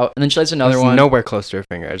goes out, and then she lights another one. Nowhere close to her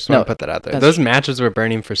finger. I just want to put that out there. Those matches were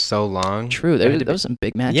burning for so long. True. There was some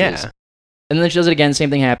big matches. Yeah. And then she does it again, same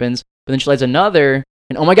thing happens, but then she lights another,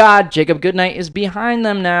 and oh my god, Jacob Goodnight is behind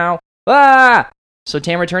them now. Ah! So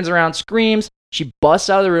Tamara turns around, screams, she busts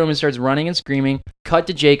out of the room and starts running and screaming. Cut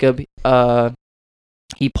to Jacob.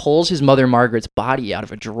 He pulls his mother Margaret's body out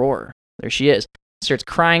of a drawer. There she is. Starts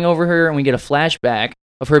crying over her, and we get a flashback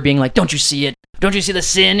of her being like, don't you see it? Don't you see the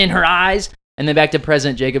sin in her eyes? And then back to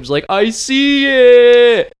present, Jacob's like, I see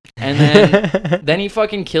it! And then he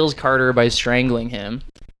fucking kills Carter by strangling him.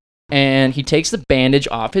 And he takes the bandage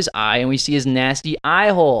off his eye, and we see his nasty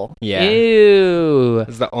eye hole. Yeah. Ew.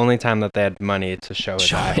 It's the only time that they had money to show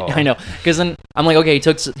his eye hole. I know. Because then I'm like, okay, he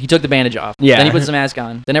took the bandage off. Yeah. Then he puts the mask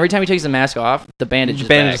on. Then every time he takes the mask off, the bandage is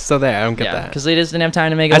back. Is still there. I don't get that. Because they just didn't have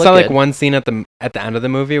time to make it I look saw like good. one scene at the end of the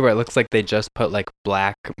movie where it looks like they just put like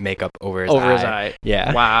black makeup over his eye.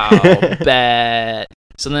 Yeah. Wow. Bad.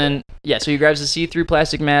 So then, so he grabs a see-through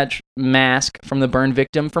plastic mask from the burn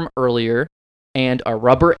victim from earlier and a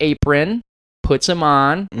rubber apron, puts him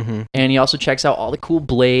on, and he also checks out all the cool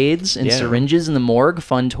blades and syringes in the morgue.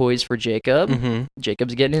 Fun toys for Jacob.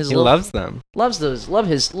 Jacob's getting his. He loves them. Loves those.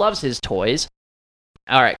 Loves his toys.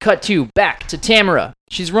 All right, cut to back to Tamara.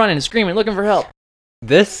 She's running and screaming, looking for help.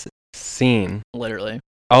 This scene, literally.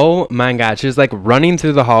 Oh my god, she's like running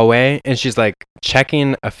through the hallway and she's like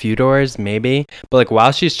checking a few doors maybe, but like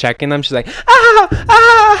while she's checking them, she's like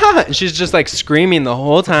and she's just like screaming the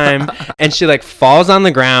whole time, and she like falls on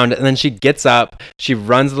the ground, and then she gets up, she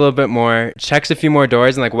runs a little bit more, checks a few more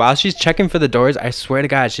doors, and like while she's checking for the doors, I swear to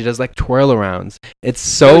god, she does like twirl arounds. It's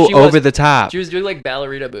so over the top. She was doing like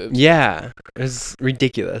ballerina moves. Yeah, it was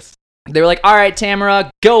ridiculous. They were like, all right, Tamara,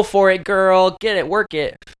 go for it, girl, get it, work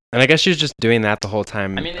it. And I guess she was just doing that the whole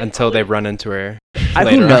time until they run into her.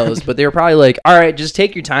 Who knows? But they were probably like, all right, just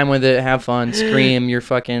take your time with it. Have fun. Scream. You're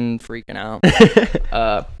fucking freaking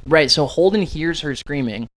out. Right. So Holden hears her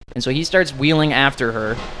screaming. And so he starts wheeling after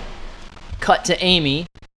her. Cut to Amy.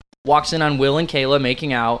 Walks in on Will and Kayla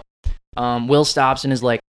making out. Will stops and is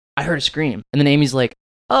like, I heard a scream. And then Amy's like,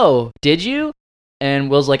 oh, did you? And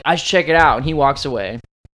Will's like, I should check it out. And he walks away.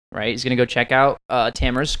 Right, he's gonna go check out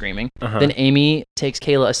Tamara's screaming. Then Amy takes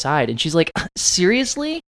Kayla aside, and she's like,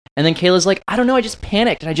 "Seriously?" And then Kayla's like, "I don't know, I just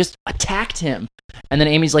panicked and I just attacked him." And then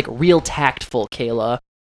Amy's like, "Real tactful, Kayla."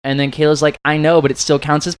 And then Kayla's like, "I know, but it still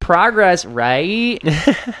counts as progress, right?"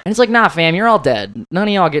 And it's like, "Nah, fam, you're all dead. None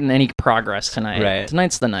of y'all getting any progress tonight. Right.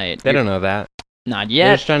 Tonight's the night." They don't know that. Not yet.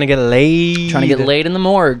 They're just trying to get laid. Trying to get laid in the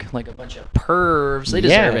morgue like a bunch of pervs. They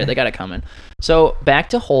deserve it. They got it coming. So back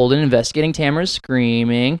to Holden investigating Tamara's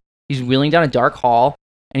screaming. He's wheeling down a dark hall,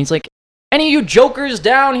 and he's like, "Any of you jokers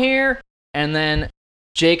down here?" And then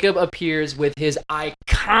Jacob appears with his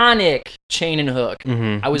iconic chain and hook.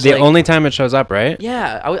 I was the only time it shows up, right?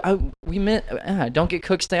 Yeah, we meant don't get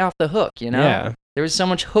cooked, stay off the hook. You know. Yeah. There was so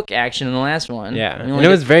much hook action in the last one. Yeah, and it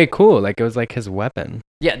was very cool. Like it was like his weapon.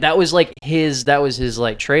 Yeah, that was his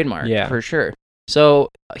like trademark. Yeah, for sure. So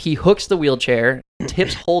he hooks the wheelchair,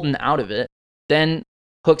 tips Holden out of it, then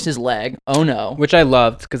hooks his leg. Oh no! Which I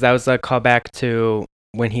loved because that was a callback to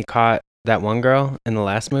when he caught that one girl in the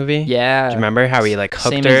last movie. Yeah. Do you remember how he like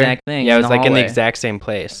hooked same her? Exact thing. Yeah, it was like in the exact same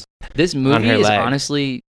place. This movie is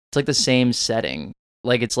honestly, it's like the same setting.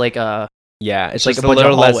 Like it's like it's like a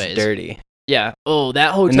little less dirty. Yeah. Oh,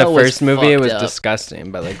 that hotel. In the first movie, it was up.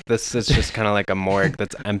 Disgusting, but like this is just kind of like a morgue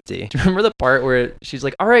that's empty. Do you remember the part where she's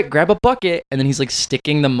like, "All right, grab a bucket," and then he's like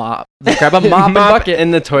sticking the mop, grab a mop and bucket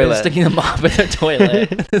in the toilet, sticking the mop in the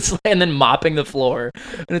toilet, and then mopping the floor,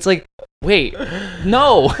 and it's like, wait,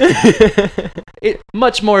 no, it's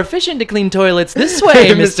much more efficient to clean toilets this way,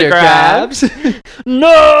 Mr. Krabs.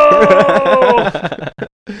 No.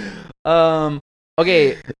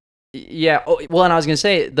 Okay. Yeah. Oh, well, and I was gonna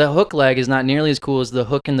say the hook leg is not nearly as cool as the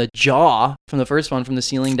hook in the jaw from the first one, from the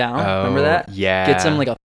ceiling down. Oh, remember that? Yeah. Gets him like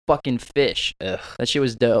a fucking fish. Ugh. That shit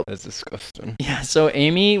was dope. That's disgusting. Yeah. So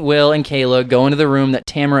Amy, Will, and Kayla go into the room that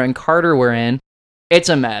Tamara and Carter were in. It's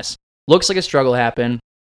a mess. Looks like a struggle happened.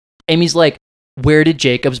 Amy's like, "Where did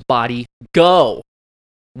Jacob's body go?"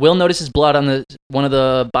 Will notices blood on one of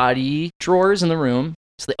the body drawers in the room,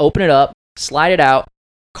 so they open it up, slide it out.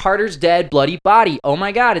 Carter's dead, bloody body. Oh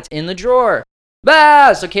my god, it's in the drawer.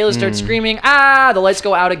 Ah! So Kayla starts screaming. The lights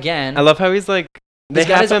go out again. I love how he's like, he's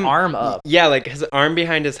got his arm up. Yeah, like his arm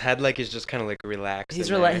behind his head, like he's just kind of like relaxed. He's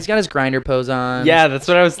got his grinder pose on. Yeah, that's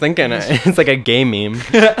what I was thinking. It's like a gay meme.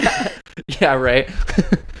 Yeah, right.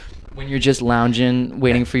 When you're just lounging,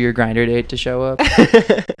 waiting for your grinder date to show up.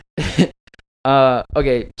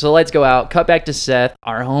 Okay, so the lights go out. Cut back to Seth.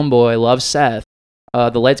 Our homeboy loves Seth.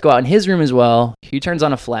 The lights go out in his room as well. He turns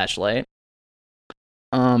on a flashlight.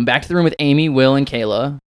 Back to the room with Amy, Will, and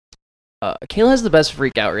Kayla. Kayla has the best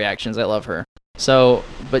freak out reactions. I love her. So,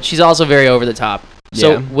 but she's also very over the top.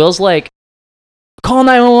 So Will's like, call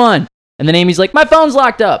 911. And then Amy's like, my phone's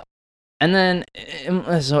locked up. And then,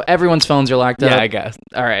 so everyone's phones are locked up. Yeah, I guess.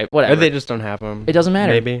 All right, whatever. Or they just don't have them. It doesn't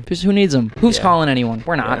matter. Maybe. Because who needs them? Who's calling anyone?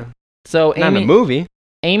 We're not. Yeah. So Not in a movie.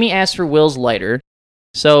 Amy asked for Will's lighter.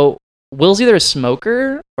 So Will's either a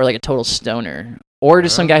smoker or like a total stoner. Or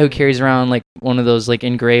just some guy who carries around like one of those like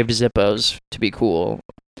engraved Zippos to be cool.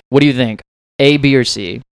 What do you think? A, B, or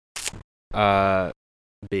C?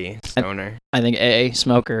 B, stoner. I think A,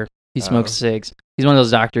 smoker. He smokes cigs. He's one of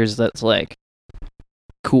those doctors that's like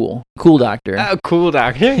cool doctor. Oh, cool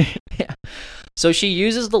doctor. Yeah. So she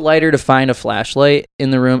uses the lighter to find a flashlight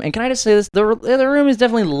in the room. And can I just say this? The room is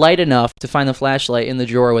definitely light enough to find the flashlight in the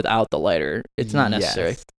drawer without the lighter. It's not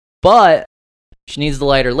necessary. Yes. But she needs the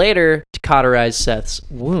lighter later to cauterize Seth's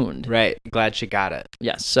wound. Right. Glad she got it.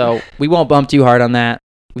 Yes. So we won't bump too hard on that.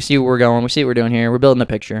 We see where we're going. We see what we're doing here. We're building a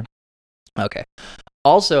picture. Okay.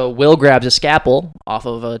 Also, Will grabs a scalpel off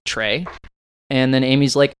of a tray. And then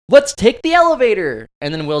Amy's like, let's take the elevator.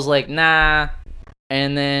 And then Will's like, nah.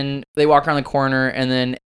 And then they walk around the corner. And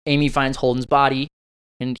then Amy finds Holden's body.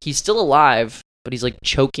 And he's still alive. But he's like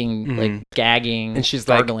choking, like gagging, and she's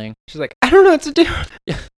gargling. Like, I don't know what to do.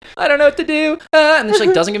 I don't know what to do. And then she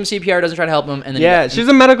like doesn't give him CPR, doesn't try to help him. And then she's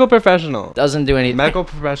a medical professional. Doesn't do anything. Medical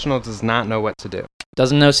professional does not know what to do.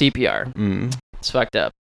 Doesn't know CPR. It's fucked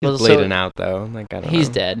up. He's bleeding out though. Like I don't know. He's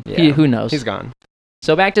dead. Yeah. Who knows? He's gone.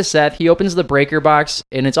 So back to Seth. He opens the breaker box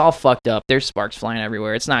and it's all fucked up. There's sparks flying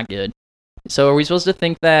everywhere. It's not good. So are we supposed to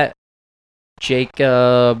think that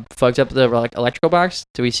Jacob fucked up the electrical box?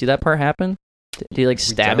 Do we see that part happen? Did he like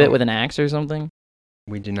stab it with an axe or something?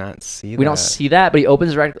 We do not see that. We don't see that, but he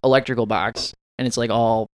opens the electrical box and it's like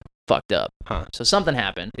all fucked up. Huh. So something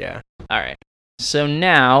happened. Yeah. All right. So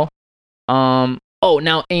now,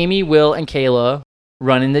 now Amy, Will, and Kayla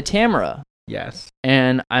run into Tamara. Yes.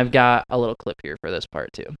 And I've got a little clip here for this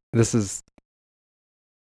part too. This is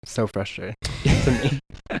so frustrating to me.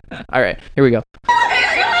 All right, here we go.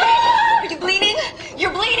 Are you bleeding?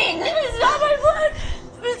 You're bleeding! It's not my blood!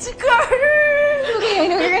 Mr. Carter! Okay, I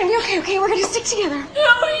know you're gonna be okay. Okay, we're gonna stick together.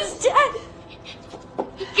 No, he's dead!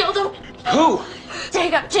 He killed him! Who?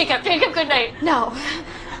 Jacob Goodnight! No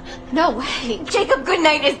way. Jacob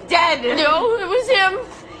Goodnight is dead! No, it was him!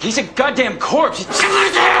 He's a goddamn corpse! It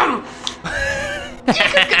was him!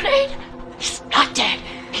 Jacob Goodnight! He's not dead!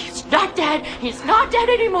 He's not dead! He's not dead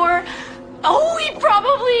anymore! Oh, he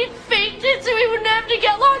probably faked it so he wouldn't have to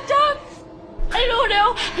get locked up! I don't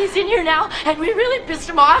know. He's in here now, and we really pissed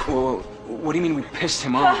him off. Whoa, what do you mean we pissed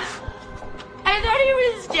him off? I thought he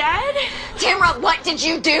was dead. Tamara, what did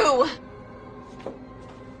you do?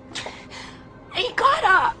 He got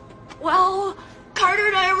up. Well, Carter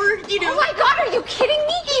and I were, Oh my God, are you kidding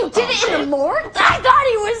me? You did it in the morgue? I thought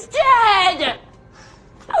he was dead.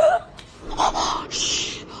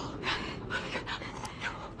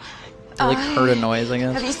 I like heard a noise, I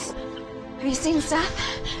guess. Have you seen Seth?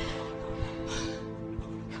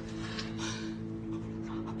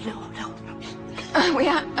 No. We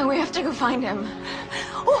have to go find him.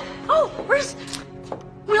 Where's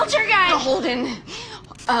wheelchair guy?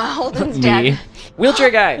 Holden's dead. Wheelchair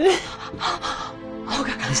guy. Oh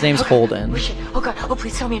God. His name's Holden. Oh God. Oh,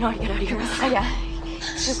 please tell me how to get out of here. Yeah.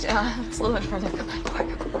 It's just it's a little bit further.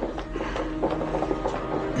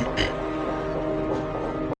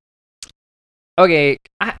 Okay,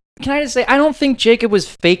 can I just say, I don't think Jacob was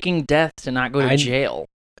faking death to not go to jail.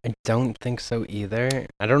 I don't think so either.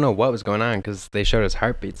 I don't know what was going on because they showed his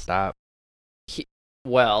heartbeat stop.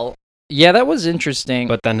 Yeah, that was interesting.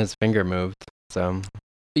 But then his finger moved, so...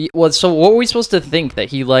 Well, so what were we supposed to think? That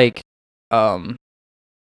he,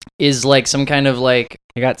 is, some kind of,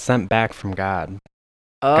 He got sent back from God.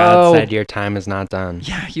 Oh. God said, your time is not done.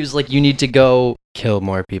 Yeah, he was like, you need to go... Kill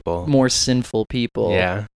more people. More sinful people.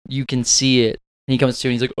 Yeah. You can see it. And he comes to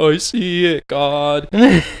and he's like, I see it, God.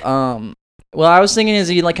 Well, I was thinking, is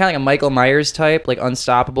he kind of like a Michael Myers type, like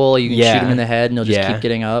unstoppable? You can shoot him in the head and he'll just keep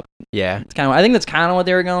getting up. Yeah. It's I think that's kind of what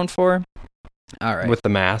they were going for. All right. With the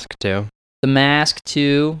mask too. The mask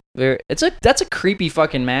too. That's a creepy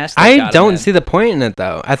fucking mask. I don't see the point in it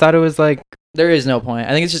though. I thought it was like there is no point.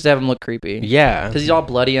 I think it's just to have him look creepy. Yeah. Because he's all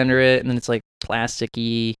bloody under it, and then it's like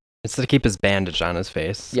plasticky. It's to keep his bandage on his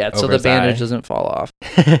face. Yeah, so the bandage doesn't fall off.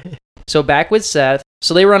 So back with Seth.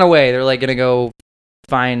 So they run away. They're gonna go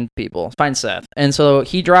find Seth. And so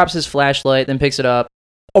he drops his flashlight, then picks it up.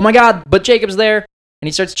 Oh my God, but Jacob's there. And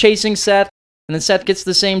he starts chasing Seth. And then Seth gets to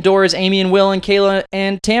the same door as Amy and Will and Kayla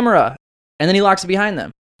and Tamara. And then he locks it behind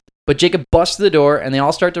them. But Jacob busts the door and they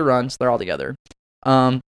all start to run. So they're all together.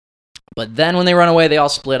 But then when they run away, they all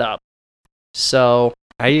split up. So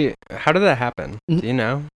how did that happen? Do you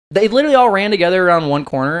know? They literally all ran together around one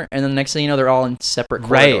corner. And then the next thing you know, they're all in separate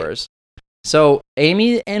corridors. Right. So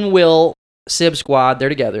Amy and Will, Sib Squad, they're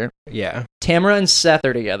together. Yeah. Tamara and Seth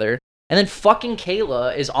are together. And then fucking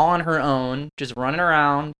Kayla is all on her own, just running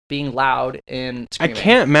around, being loud and screaming. I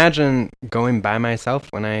can't imagine going by myself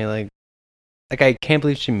when I I can't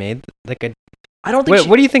believe she made I don't think. Wait,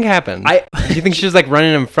 what do you think happened? Do you think she was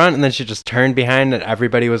running in front and then she just turned behind and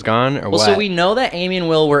everybody was gone, or what? So we know that Amy and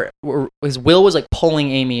Will Will was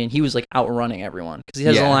pulling Amy and he was outrunning everyone because he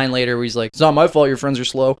has a line later where he's like, "It's not my fault. Your friends are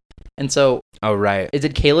slow." And so, oh right,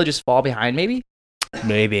 did Kayla just fall behind? Maybe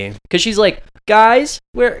because she's like, guys,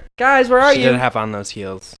 where are you? She didn't have on those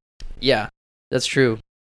heels. Yeah, that's true.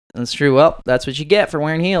 That's true. Well, that's what you get for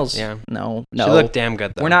wearing heels. Yeah. No. She looked damn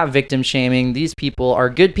good, though. We're not victim shaming. These people are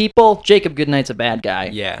good people. Jacob Goodnight's a bad guy.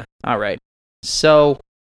 Yeah. All right. So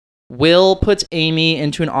Will puts Amy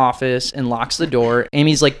into an office and locks the door.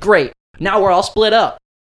 Amy's like, great. Now we're all split up.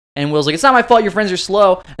 And Will's like, it's not my fault. Your friends are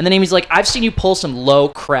slow. And then Amy's like, I've seen you pull some low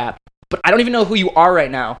crap, but I don't even know who you are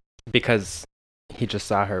right now. Because he just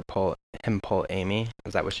saw him pull Amy.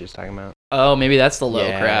 Is that what she was talking about? Oh, maybe that's the low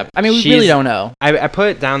crap. I mean, we really don't know. I put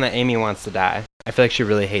it down that Amy wants to die. I feel like she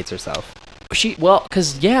really hates herself. She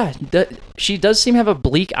does seem to have a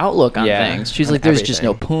bleak outlook on things. She's like, there's just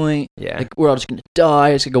no point. Yeah. We're all just going to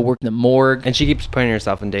die. Just going to go work in the morgue. And she keeps putting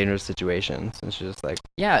herself in dangerous situations. And she's just like,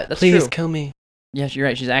 yeah, that's please true. Kill me. Yeah, you're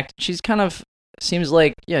right. She's kind of, seems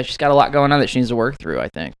like, she's got a lot going on that she needs to work through, I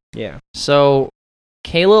think. Yeah. So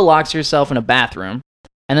Kayla locks herself in a bathroom.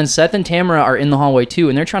 And then Seth and Tamara are in the hallway too,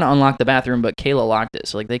 and they're trying to unlock the bathroom, but Kayla locked it,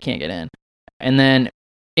 so they can't get in. And then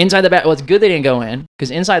inside the bathroom, it's good they didn't go in,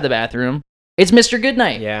 because inside the bathroom, it's Mr.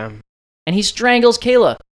 Goodnight. Yeah. And he strangles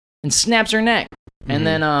Kayla and snaps her neck. Mm-hmm. And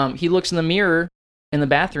then he looks in the mirror in the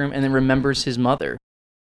bathroom and then remembers his mother.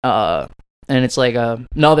 And it's like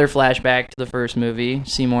another flashback to the first movie.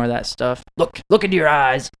 See more of that stuff. Look into your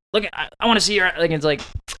eyes. I want to see your eyes. It's like...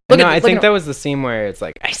 I think that was the scene where it's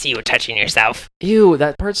like, I see you touching yourself. Ew,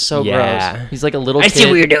 that part's so gross. He's like a little kid. I see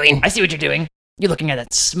what you're doing. I see what you're doing. You're looking at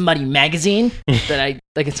that smutty magazine that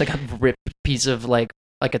it's like a ripped piece of like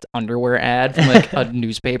an underwear ad from like a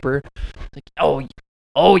newspaper. Like,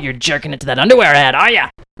 oh, you're jerking it to that underwear ad, are ya?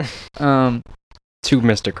 Two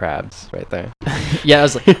Mr. Krabs right there. Yeah, I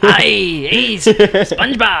was like, hey,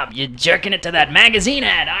 SpongeBob, you're jerking it to that magazine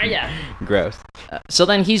ad, are ya? Gross. So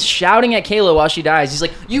then he's shouting at Kayla while she dies. He's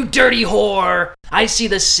like, you dirty whore, I see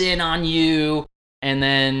the sin on you. And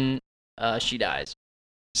then she dies.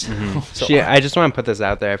 So I just want to put this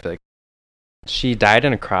out there. I feel like she died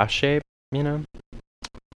in a cross shape,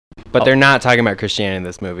 But they're not talking about Christianity in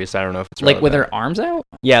this movie, so I don't know if it's like with her arms out?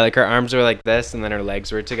 Yeah, like her arms were like this, and then her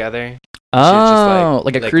legs were together. Oh,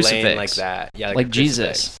 like a crucifix, like that. Yeah, like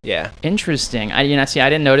Jesus. Yeah, interesting. I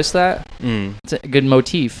didn't notice that. It's a good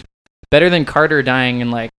motif. Better than Carter dying in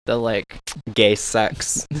like the gay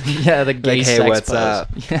sex. Yeah, the gay sex. Hey, what's pose.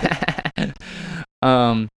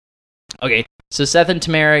 Up? Okay, so Seth and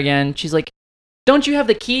Tamara again. She's like, "Don't you have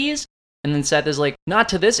the keys?" And then Seth is like, "Not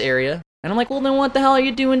to this area." And I'm like, well, then what the hell are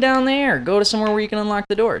you doing down there? Go to somewhere where you can unlock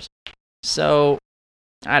the doors. So,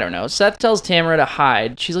 I don't know. Seth tells Tamara to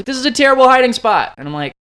hide. She's like, this is a terrible hiding spot. And I'm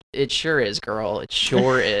like, it sure is, girl. It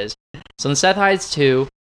sure is. So then Seth hides too.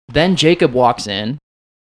 Then Jacob walks in.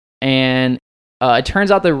 And it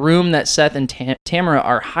turns out the room that Seth and Tamara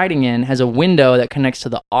are hiding in has a window that connects to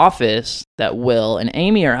the office that Will and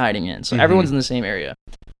Amy are hiding in. So everyone's in the same area.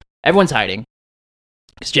 Everyone's hiding.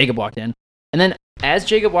 Because Jacob walked in. And then as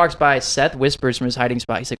Jacob walks by, Seth whispers from his hiding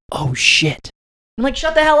spot. He's like, oh, shit. I'm like,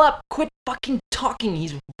 shut the hell up. Quit fucking talking.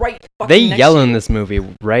 He's right fucking They next yell to in you. this movie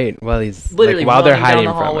right while he's literally while they're hiding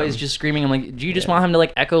down the from hallways him. just screaming. I'm like, do you just want him to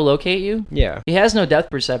like echolocate you? Yeah. He has no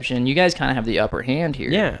depth perception. You guys kind of have the upper hand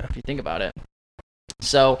here. Yeah. If you think about it.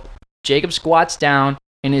 So Jacob squats down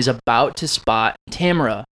and is about to spot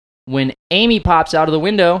Tamara when Amy pops out of the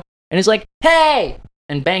window and is like, hey!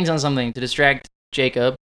 And bangs on something to distract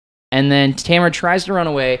Jacob. And then Tamara tries to run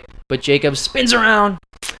away, but Jacob spins around.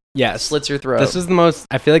 Yes. Slits her throat. This is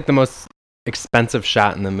I feel like the most expensive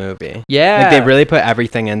shot in the movie. Yeah. Like they really put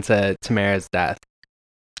everything into Tamara's death.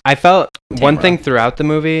 I felt one thing throughout the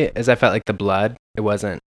movie is I felt like the blood, it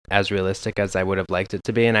wasn't as realistic as I would have liked it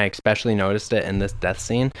to be. And I especially noticed it in this death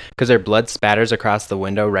scene because her blood spatters across the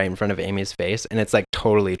window right in front of Amy's face. And it's like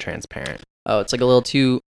totally transparent. Oh, it's like a little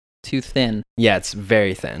too thin. Yeah, it's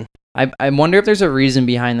very thin. I wonder if there's a reason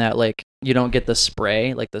behind that, like, you don't get the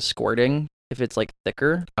spray, like the squirting, if it's like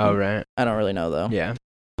thicker. Oh right. I don't really know though. Yeah.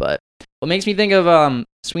 But what makes me think of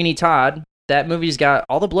Sweeney Todd, that movie's got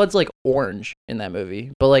all the blood's like orange in that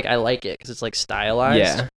movie, but like I like it because it's like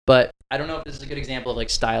stylized. Yeah. But I don't know if this is a good example of like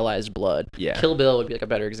stylized blood. Yeah. Kill Bill would be like a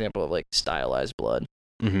better example of like stylized blood.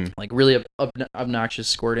 Mm-hmm. Like really obnoxious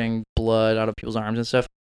squirting blood out of people's arms and stuff.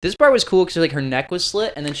 This part was cool because like her neck was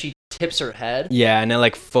slit and then she tips her head. Yeah, and it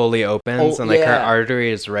like fully opens and like her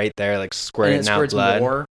artery is right there, like squirting out blood.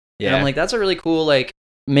 More. Yeah. And I'm like, that's a really cool like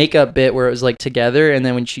makeup bit where it was like together and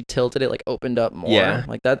then when she tilted it like opened up more. Yeah.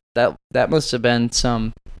 Like that must have been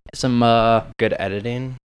some good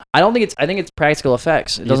editing. I think it's practical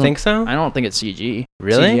effects. You think so? I don't think it's CG.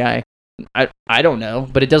 Really? CGI. I don't know,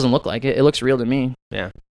 but it doesn't look like it. It looks real to me. Yeah.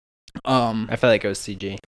 I felt like it was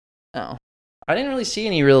CG. Oh. I didn't really see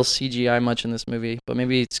any real CGI much in this movie, but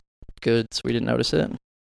maybe it's good so we didn't notice it.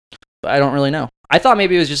 But I don't really know. I thought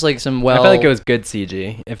maybe it was just like I felt like it was good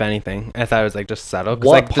CG, if anything. I thought it was like just subtle. What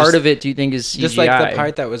like, part of it do you think is CGI? Just like the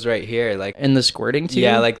part that was right here, like in the squirting too.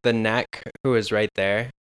 Yeah, like the neck who was right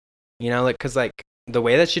there. You know, like because like the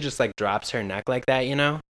way that she just like drops her neck like that, you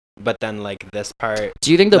know. But then like this part.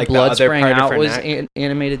 Do you think the like, blood the spraying out was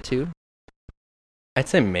animated too? I'd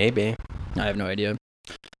say maybe. I have no idea.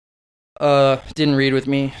 Didn't read with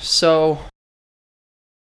me. So,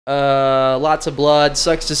 lots of blood.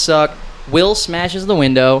 Sucks to suck. Will smashes the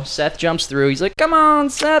window. Seth jumps through. He's like, "Come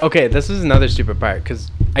on, Seth." Okay, this is another stupid part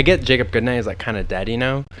because I get Jacob Goodnight is like kind of dead, you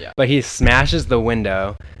know. Yeah. But he smashes the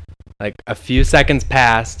window. Like a few seconds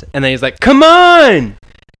passed, and then he's like, "Come on!"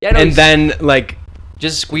 Yeah. No, and then like.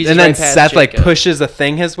 Just squeezes and then right past Seth Jacob. like pushes a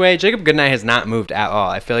thing his way. Jacob Goodnight has not moved at all.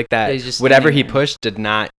 I feel like that whatever he pushed did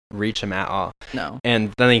not reach him at all. No.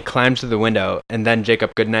 And then he climbs through the window, and then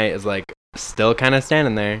Jacob Goodnight is like still kind of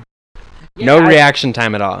standing there. Yeah, no reaction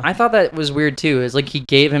time at all. I thought that was weird too. It's like he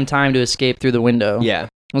gave him time to escape through the window. Yeah. It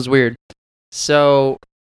was weird. So,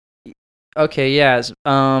 okay, yeah.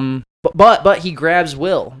 But he grabs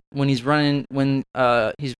Will when he's running, when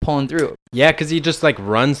he's pulling through. Yeah, because he just like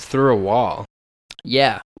runs through a wall.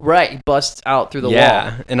 Yeah, right. He busts out through the wall.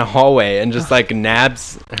 Yeah, in a hallway and just like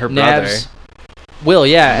nabs her brother. Will,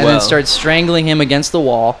 yeah, and then starts strangling him against the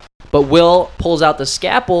wall. But Will pulls out the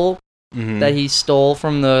scalpel that he stole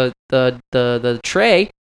from the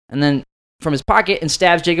tray, and then from his pocket, and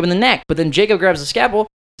stabs Jacob in the neck. But then Jacob grabs the scalpel,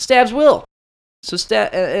 stabs Will. So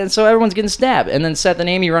so everyone's getting stabbed, and then Seth and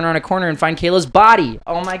Amy run around a corner and find Kayla's body.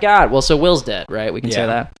 Oh my God! Well, so Will's dead, right? We can say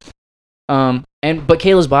that. But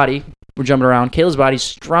Kayla's body. We're jumping around. Kayla's body's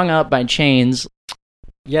strung up by chains.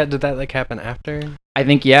 Yeah, did that like happen after? I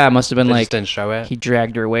think it must have been they like just didn't show it. He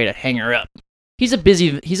dragged her away to hang her up. He's a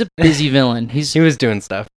busy villain. He was doing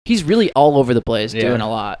stuff. He's really all over the place, doing a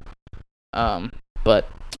lot. But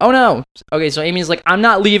oh no. Okay, so Amy's like, I'm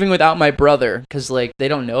not leaving without my brother, because like they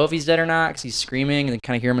don't know if he's dead or not, because he's screaming and they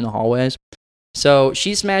kind of hear him in the hallways. So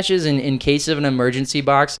she smashes in case of an emergency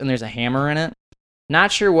box, and there's a hammer in it. Not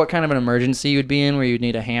sure what kind of an emergency you would be in where you'd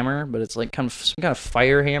need a hammer, but it's like kind of some kind of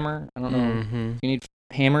fire hammer. I don't know. Mm-hmm. You need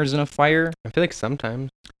hammers in a fire? I feel like sometimes.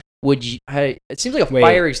 Would you? It seems like a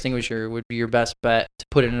fire extinguisher would be your best bet to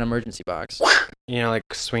put in an emergency box. You know,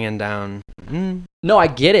 like swinging down. No, I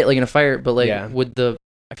get it, like in a fire, but like I feel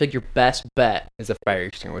like your best bet is a fire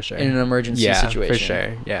extinguisher in an emergency situation. For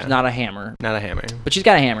sure. Yeah, not a hammer. Not a hammer. But she's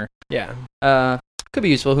got a hammer. Yeah. Could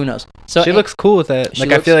be useful. Who knows? So she looks cool with it.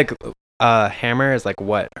 Like I feel like. Hammer is like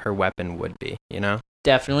what her weapon would be, you know?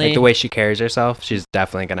 Definitely. Like the way she carries herself, she's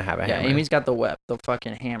definitely gonna have a hammer. Yeah, Amy's got the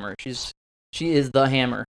fucking hammer. She is the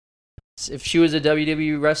hammer. If she was a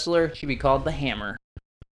WWE wrestler, she'd be called the Hammer.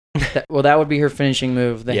 That would be her finishing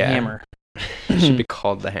move, the hammer. She'd be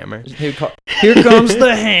called the Hammer. Here comes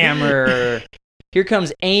the Hammer. Here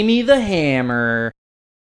comes Amy the Hammer.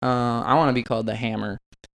 I want to be called the Hammer.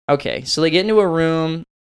 Okay, so they get into a room.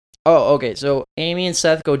 Oh, okay. So Amy and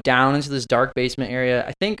Seth go down into this dark basement area.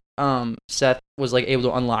 I think Seth was like able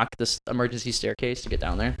to unlock this emergency staircase to get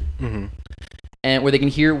down there, and where they can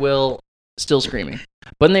hear Will still screaming.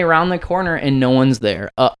 But then they round the corner and no one's there.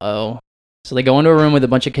 Uh-oh. So they go into a room with a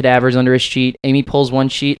bunch of cadavers under a sheet. Amy pulls one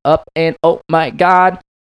sheet up, and oh my God,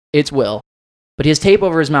 it's Will. But he has tape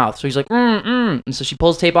over his mouth, so he's like, And so she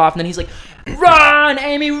pulls tape off, and then he's like, run,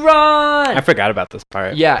 Amy, run! I forgot about this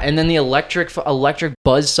part. Yeah, and then the electric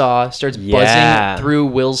buzzsaw starts buzzing through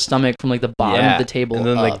Will's stomach from like the bottom of the table. And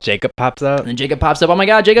then like Jacob pops up. And then Jacob pops up. Oh my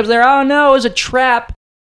God, Jacob's there. Oh no, it was a trap.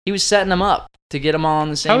 He was setting them up to get them all in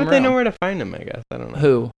the same room. How would they know where to find him, I guess? I don't know.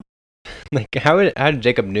 Who? Like, how did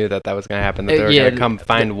Jacob knew that was going to happen? That they were going to come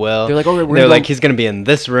find Will? They're like, oh, they're like, he's going to be in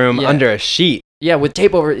this room under a sheet. Yeah, with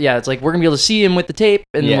tape over. Yeah, it's like we're gonna be able to see him with the tape,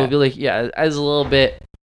 and then we'll be like, as a little bit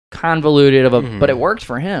convoluted but it worked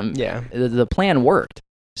for him. Yeah. The plan worked.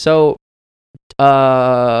 So,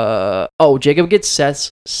 Jacob gets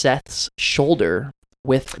Seth's shoulder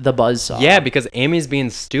with the buzzsaw. Yeah, because Amy's being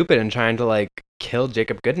stupid and trying to like kill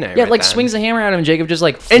Jacob Goodnight. Yeah, right like then. swings the hammer at him, and Jacob just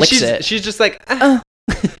like flicks it. She's just like, and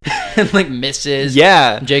like misses.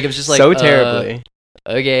 Yeah. And Jacob's just like, so terribly.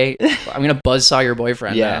 Okay, I'm gonna buzzsaw your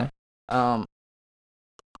boyfriend. Yeah. Now.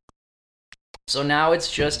 So now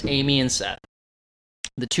it's just Amy and Seth,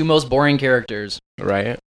 the two most boring characters.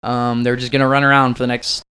 Right. They're just gonna run around for the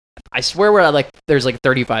next. I swear we're at like there's like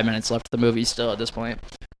 35 minutes left of the movie still at this point.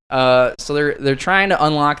 So they're trying to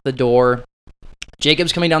unlock the door.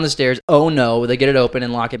 Jacob's coming down the stairs. Oh no! They get it open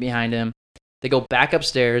and lock it behind him. They go back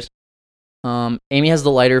upstairs. Amy has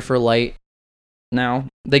the lighter for light. Now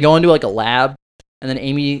they go into like a lab, and then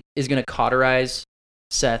Amy is gonna cauterize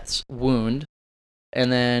Seth's wound,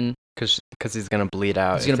 and then because he's gonna bleed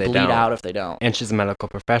out. He's gonna bleed out if they don't. And she's a medical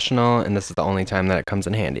professional, and this is the only time that it comes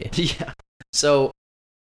in handy. Yeah. So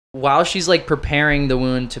while she's like preparing the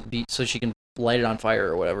wound to be so she can light it on fire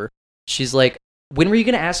or whatever, she's like, "When were you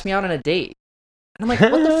gonna ask me out on a date?" And I'm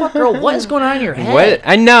like, "What the fuck, girl? What is going on in your head?" What?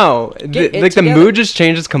 I know. Get The mood just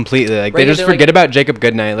changes completely. Like Right, they just they're forget like- about Jacob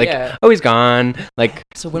Goodnight. Like, Yeah. oh, he's gone. Like,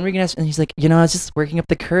 So when were you gonna ask? And he's like, I was just working up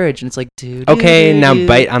the courage. And it's like, dude. okay, now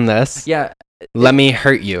bite on this. Yeah. Let me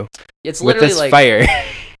hurt you. It's with literally this like fire.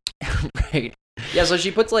 Right. Yeah. So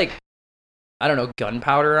she puts like, I don't know,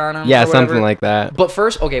 gunpowder on him. Yeah, or whatever. something like that. But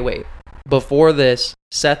first, okay, wait. Before this,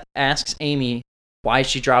 Seth asks Amy why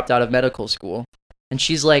she dropped out of medical school, and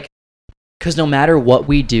she's like, "Because no matter what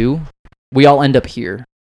we do, we all end up here.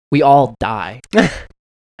 We all die." And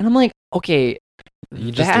I'm like, okay. You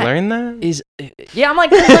just learned that? Yeah, I'm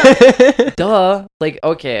like, duh. Like,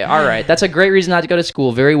 okay, all right. That's a great reason not to go to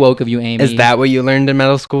school. Very woke of you, Amy. Is that what you learned in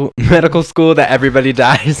medical school that everybody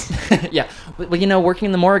dies? Yeah. Well, working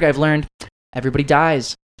in the morgue, I've learned everybody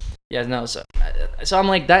dies. Yeah, no. So I'm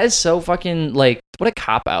like, that is so fucking like, what a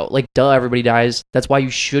cop out. Like, duh, everybody dies. That's why you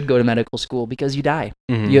should go to medical school, because you die.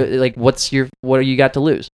 Mhm. You like, what do you got to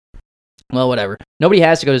lose? Well, whatever. Nobody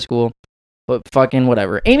has to go to school. But fucking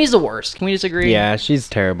whatever. Amy's the worst. Can we disagree? Yeah, she's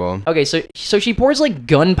terrible. Okay, so she pours like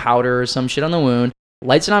gunpowder or some shit on the wound,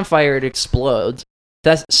 lights it on fire, it explodes.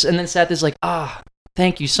 And then Seth is like,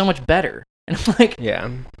 thank you, so much better. And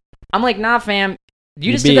I'm like, nah, fam.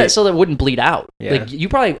 You just did that so that it wouldn't bleed out. Yeah. Like it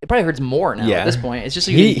probably hurts more now at this point. It's just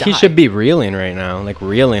so you he can die. should be reeling right now, like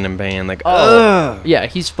reeling in pain, like yeah,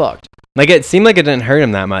 he's fucked. Like it seemed like it didn't hurt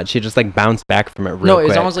him that much. He just like bounced back from it real quick.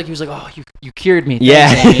 It's almost like he was like, "Oh, you cured me."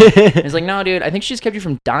 Yeah. Thanks, Amy." And it's like, no, dude. I think she just kept you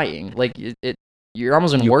from dying. Like you're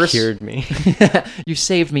almost in worse. You cured me. You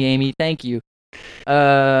saved me, Amy. Thank you.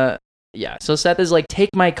 Yeah. So Seth is like, take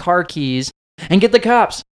my car keys and get the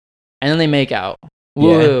cops, and then they make out.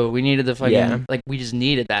 Woo! We needed the fucking we just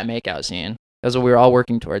needed that makeout scene. That's what we were all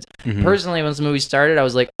working towards. Mhm. Personally, once the movie started, I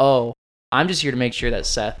was like, oh. I'm just here to make sure that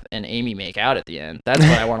Seth and Amy make out at the end. That's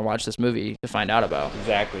what I want to watch this movie to find out about.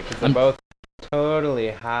 Exactly, because they're both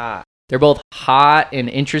totally hot. They're both hot and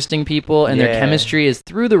interesting people, and their chemistry is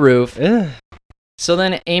through the roof. Ugh. So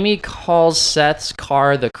then Amy calls Seth's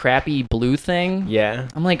car the crappy blue thing. Yeah.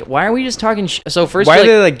 I'm like, why are we just talking? So first, why are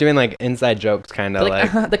they like doing like inside jokes, kind of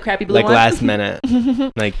like the crappy blue like one? last minute,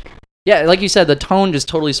 like yeah, like you said, the tone just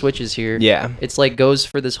totally switches here. Yeah. It's like goes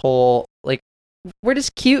for this whole like we're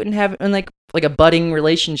just cute and have and like a budding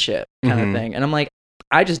relationship kind of thing, and I'm like,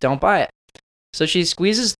 I just don't buy it. So she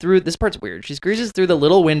squeezes through. This part's weird. She squeezes through the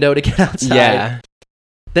little window to get outside. Yeah.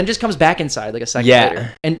 Then just comes back inside like a second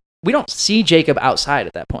later, and we don't see Jacob outside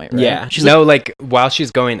at that point, right? Yeah. She's like while she's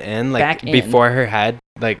going in, like back in. before her head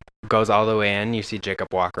like goes all the way in, you see Jacob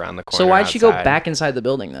walk around the corner. So why'd she go outside. back inside the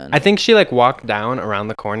building then? I think she like walked down around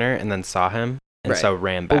the corner and then saw him, and so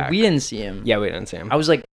ran back. But we didn't see him. Yeah, we didn't see him. I was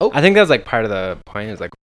like, oh. I think that was like part of the point. Is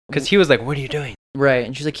like because he was like, "What are you doing?" Right,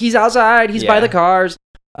 and she's like, he's outside. He's by the cars.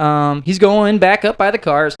 He's going back up by the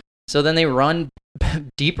cars. So then they run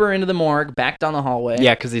deeper into the morgue, back down the hallway.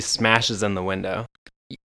 Yeah, because he smashes in the window.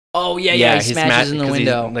 Oh yeah, he smashes in the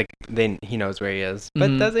window. Like he knows where he is, but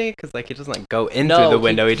Mhm. does he? Because like he doesn't like go into the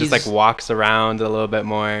window. He just like walks around a little bit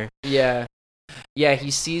more. Yeah,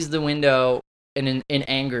 he sees the window and in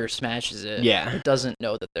anger smashes it. Yeah, it doesn't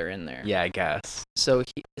know that they're in there. Yeah, I guess. So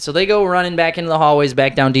they go running back into the hallways,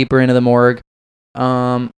 back down deeper into the morgue.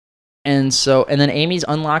 And then Amy's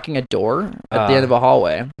unlocking a door at the end of a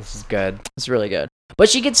hallway. This is good. It's really good. But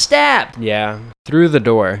she gets stabbed. Yeah, through the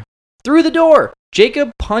door. Through the door.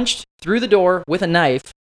 Jacob punched through the door with a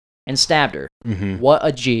knife and stabbed her. Mm-hmm. What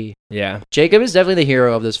a G. Yeah. Jacob is definitely the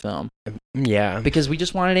hero of this film. Yeah. Because we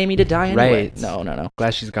just wanted Amy to die anyway. Right. No.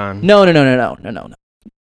 Glad she's gone. No.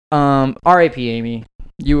 R.I.P. Amy.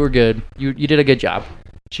 You were good. You did a good job.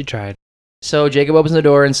 She tried. So Jacob opens the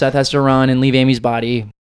door and Seth has to run and leave Amy's body.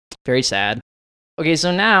 Very sad. Okay,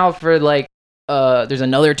 so now for like, there's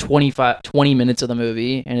another 20 minutes of the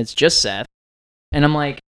movie and it's just Seth. And I'm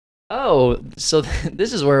like, oh, so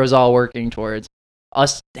this is where it was all working towards.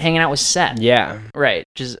 Us hanging out with Seth. Yeah. Right.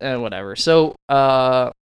 Just whatever. So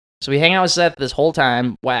we hang out with Seth this whole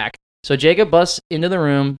time. Whack. So Jacob busts into the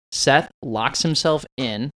room. Seth locks himself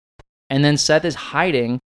in. And then Seth is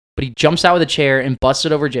hiding, but he jumps out with a chair and busts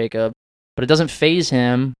it over Jacob. But it doesn't faze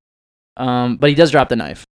him. But he does drop the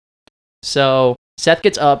knife. So Seth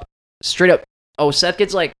gets up, straight up. Oh, Seth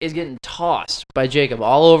is getting tossed by Jacob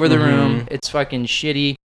all over the room. It's fucking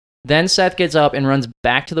shitty. Then Seth gets up and runs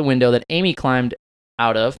back to the window that Amy climbed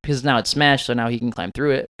out of, because now it's smashed, so now he can climb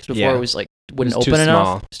through it. Because before it was like wouldn't open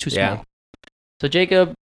enough. It's too small. So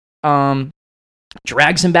Jacob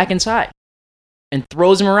drags him back inside and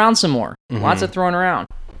throws him around some more. Lots of throwing around.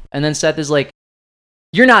 And then Seth is like,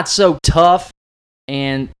 "You're not so tough,"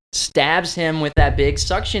 and stabs him with that big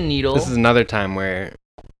suction needle. This is another time where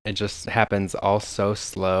it just happens all so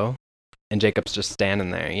slow, and Jacob's just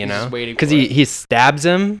standing there, you know? Because he stabs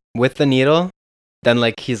him with the needle, then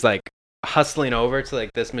like he's like hustling over to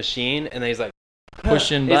like this machine, and then he's like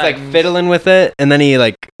pushing he's buttons. like fiddling with it, and then he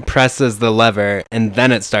like presses the lever, and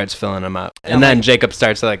then it starts filling him up, and then Jacob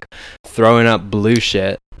starts like throwing up blue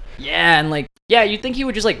shit. Yeah, and like, yeah, you'd think he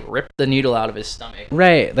would just like rip the needle out of his stomach.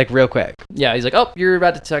 Right, like real quick. Yeah, he's like, "Oh, you're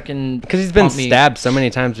about to tuck and..." Because he's been stabbed so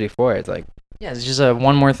many times before, it's like... Yeah, it's just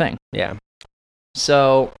one more thing. Yeah.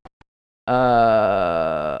 So,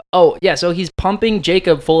 so he's pumping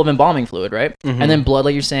Jacob full of embalming fluid, right? And then blood,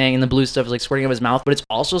 like you're saying, and the blue stuff is like squirting out of his mouth, but it's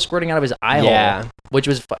also squirting out of his eye hole, which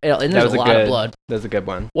was, and there's a lot of blood. That was a good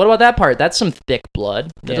one. What about that part? That's some thick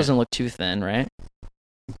blood. That doesn't look too thin, right?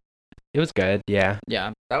 It was good, yeah.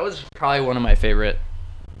 Yeah, that was probably one of my favorite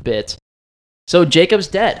bits. So Jacob's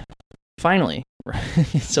dead, finally.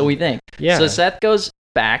 So we think. Yeah. So Seth goes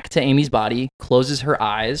back to Amy's body, closes her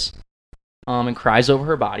eyes, and cries over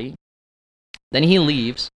her body. Then he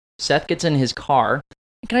leaves. Seth gets in his car.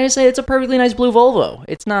 Can I just say, it's a perfectly nice blue Volvo.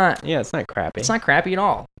 It's not... Yeah, it's not crappy. It's not crappy at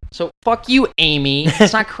all. So fuck you, Amy.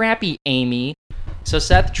 It's not crappy, Amy. So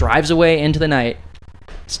Seth drives away into the night,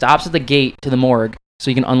 stops at the gate to the morgue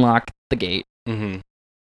so he can unlock the gate.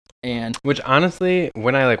 And which honestly,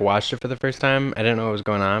 when I like watched it for the first time, I didn't know what was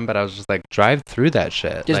going on, but I was just like, drive through that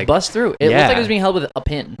shit. Just like, bust through. It looked like it was being held with a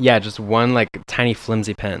pin. Yeah, just one like tiny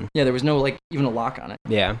flimsy pin. Yeah, there was no like even a lock on it.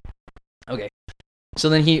 Yeah. Okay. So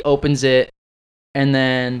then he opens it and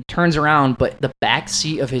then turns around, but the back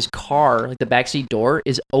seat of his car, like the back seat door,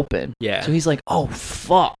 is open. Yeah. So he's like, "Oh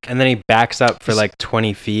fuck!" And then he backs up for like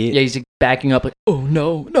 20 feet. Yeah, he's like backing up, like, "Oh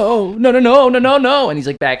no, no, and he's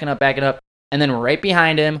like backing up. And then right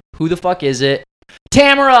behind him, who the fuck is it?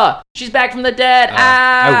 Tamara! She's back from the dead.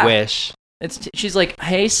 I wish. She's like,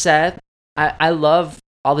 "Hey, Seth, I love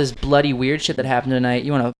all this bloody weird shit that happened tonight.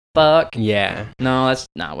 You want to fuck?" Yeah. No, that's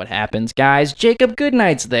not what happens, guys. Jacob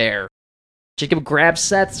Goodnight's there. Jacob grabs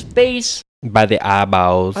Seth's face by the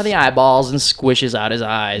eyeballs and squishes out his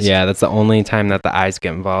eyes. Yeah, that's the only time that the eyes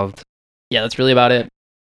get involved. Yeah, that's really about it.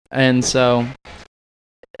 And so...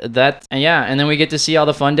 and then we get to see all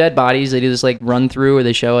the fun dead bodies. They do this like run through where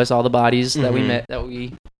they show us all the bodies that we met, that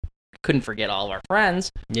we couldn't forget all of our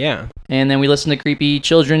friends. Yeah. And then we listen to creepy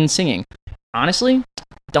children singing. Honestly,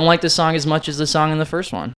 don't like this song as much as the song in the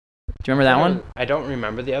first one. Do you remember that one? I don't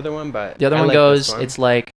remember the other one, but the other one goes, it's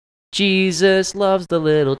like, "Jesus loves the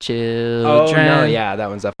little children." Oh no, yeah, that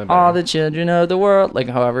one's definitely better. All the children of the world, like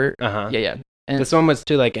however. Yeah. And this one was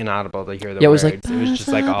too like inaudible to hear the words. It was just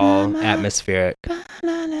like all atmospheric.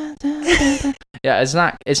 Yeah, it's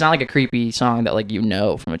not like a creepy song that like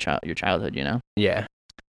from your childhood, you know? Yeah.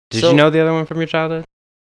 Did you know the other one from your childhood?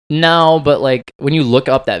 No, but like when you look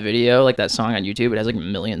up that video, like that song on YouTube, it has like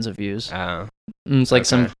millions of views. Oh. And it's like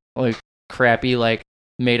some like crappy like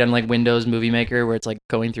made on like Windows Movie Maker where it's like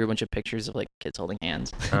going through a bunch of pictures of like kids holding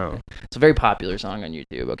hands. Oh. It's a very popular song on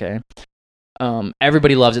YouTube, okay?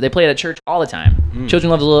 Everybody loves it. They play it at church all the time. Jesus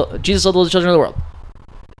loves the little children of the world.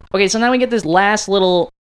 Okay, so now we get this last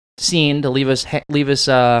little scene to leave us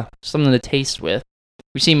something to taste with.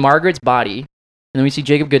 We see Margaret's body, and then we see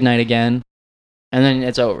Jacob Goodnight again, and then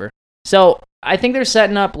it's over. So I think they're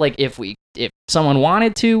setting up like if someone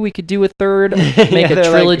wanted to, we could do a third, make a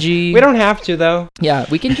trilogy. Like, we don't have to though. Yeah,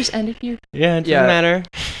 we can just end it here. Yeah, it doesn't matter.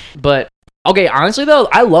 But okay, honestly though,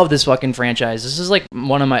 I love this fucking franchise. This is like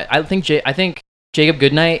one of my. I think Jacob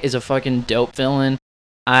Goodnight is a fucking dope villain.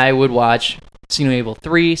 I would watch See No Evil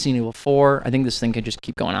 3, See No Evil 4. I think this thing could just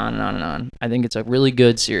keep going on and on and on. I think it's a really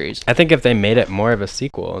good series. I think if they made it more of a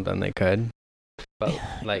sequel, then they could. but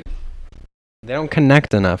like they don't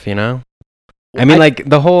connect enough, you know. I mean, like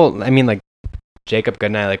the whole. I mean, like Jacob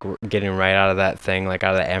Goodnight, like getting right out of that thing, like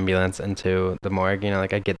out of the ambulance into the morgue. You know,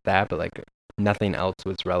 like I get that, but like nothing else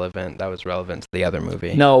was relevant. That was relevant to the other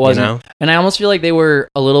movie. No, it wasn't. You know? And I almost feel like they were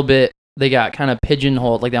a little bit. They got kind of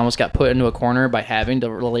pigeonholed, like they almost got put into a corner by having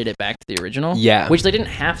to relate it back to the original. Yeah, which they didn't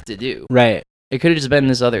have to do. Right. It could have just been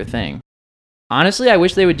this other thing. Honestly, I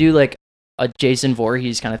wish they would do like a Jason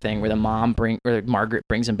Voorhees kind of thing where the mom or Margaret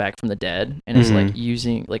brings him back from the dead and is like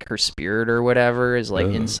using like her spirit or whatever is like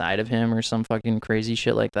inside of him or some fucking crazy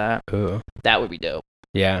shit like that. That would be dope.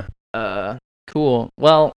 Yeah. Cool.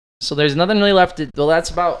 Well, so there's nothing really left. Well, that's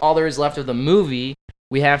about all there is left of the movie.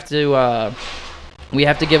 We have to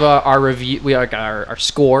give our review. We like our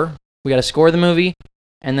score. We got to score the movie,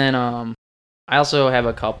 and then I also have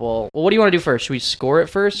a couple. Well, what do you want to do first? Should we score it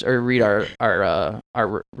first or read our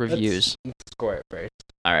reviews? Let's score it first.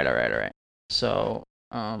 All right. So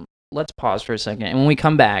let's pause for a second, and when we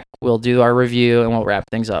come back, we'll do our review and we'll wrap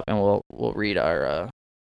things up, and we'll read our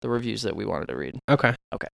the reviews that we wanted to read. Okay.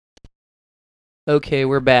 Okay,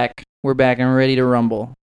 we're back. We're back and ready to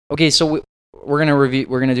rumble. Okay, so we're gonna review.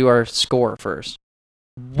 We're gonna do our score first.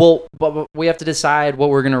 Well, but we have to decide what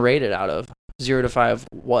we're gonna rate it out of 0 to 5.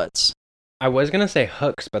 What's? I was gonna say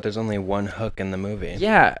hooks, but there's only one hook in the movie.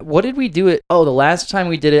 Yeah. What did we do it? Oh, the last time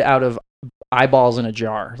we did it out of eyeballs in a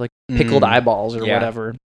jar, like pickled eyeballs or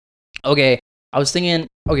whatever. Okay, I was thinking.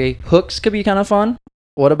 Okay, hooks could be kind of fun.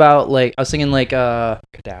 What about like I was thinking like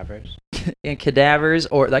cadavers. Cadavers,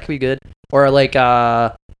 or that could be good. Or like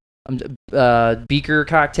beaker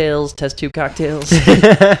cocktails, test tube cocktails.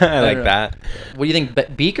 I like that. What do you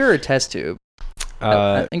think, beaker or test tube?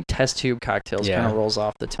 I think test tube cocktails kind of rolls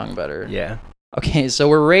off the tongue better. Yeah. Okay, so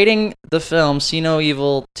we're rating the film See No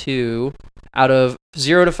Evil 2 out of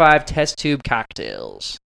 0 to 5 test tube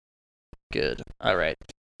cocktails. Good. All right.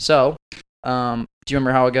 So, do you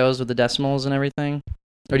remember how it goes with the decimals and everything?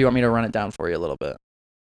 Or do you want me to run it down for you a little bit?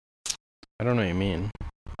 I don't know what you mean.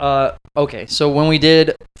 Okay, so when we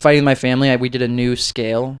did Fighting My Family, we did a new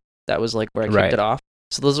scale. That was like where I kicked it off.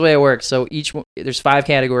 So this is the way it works. So there's 5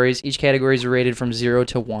 categories. Each category is rated from 0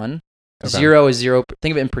 to 1. Okay. 0 is 0.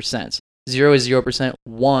 Think of it in percents. 0 is 0%.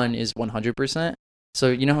 1 is 100%. So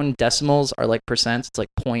you know how in decimals are like percents? It's like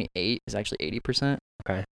 0.8 is actually 80%.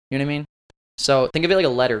 Okay. You know what I mean? So think of it like a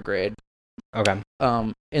letter grade. Okay.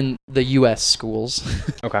 In the U.S. schools.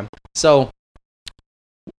 Okay. So,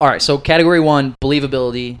 all right. So category 1,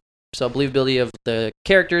 believability. So believability of the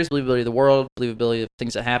characters, believability of the world, believability of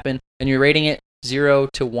things that happen, and you're rating it 0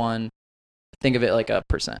 to 1. Think of it like a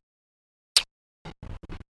percent.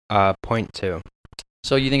 0.2.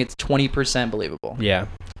 So you think it's 20% believable? Yeah.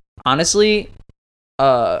 Honestly,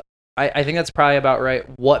 I think that's probably about right.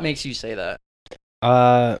 What makes you say that?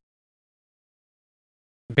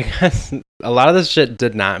 Because a lot of this shit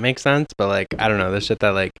did not make sense, but like I don't know, the shit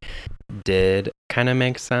that like did kind of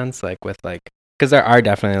make sense, like with like, because there are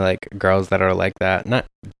definitely like girls that are like that, not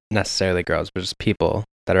necessarily girls, but just people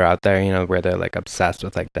that are out there, you know, where they're like obsessed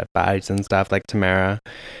with like dead bodies and stuff, like Tamara.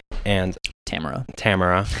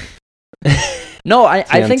 No, I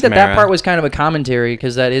think that part was kind of a commentary,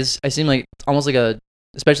 because that is, I seem like almost like a,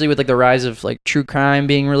 especially with like the rise of like true crime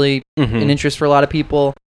being really an interest for a lot of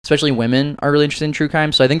people, especially women are really interested in true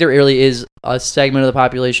crime. So I think there really is a segment of the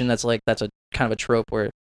population that's a kind of a trope where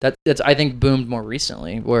that's I think boomed more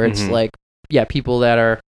recently, where it's like, yeah, people that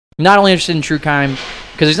are not only interested in true crime,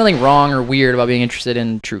 because there's nothing wrong or weird about being interested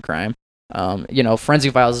in true crime. You know,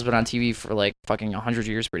 Forensic Files has been on TV for like fucking 100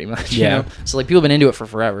 years pretty much. Yeah. You know? So like people have been into it for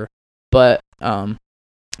forever. But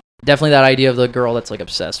definitely that idea of the girl that's like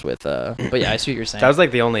obsessed with but yeah, I see what you're saying. That was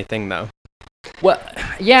like the only thing though. Well,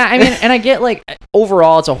 yeah, I mean, and I get like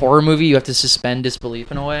overall it's a horror movie, you have to suspend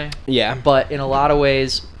disbelief in a way. Yeah. But in a lot of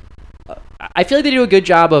ways, I feel like they do a good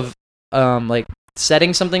job of like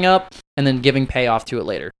setting something up and then giving payoff to it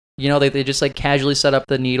later. You know, they just like casually set up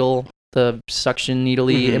the needle, the suction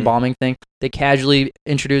needly embalming thing. They casually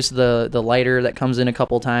introduce the lighter that comes in a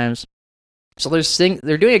couple times. So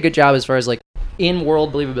they're doing a good job as far as like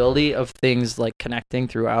in-world believability of things like connecting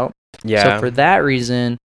throughout. Yeah. So for that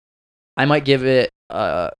reason, I might give it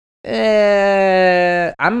I'm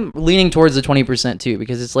leaning towards the 20% too,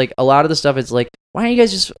 because it's like a lot of the stuff it's like, why don't you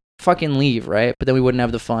guys just fucking leave, right? But then we wouldn't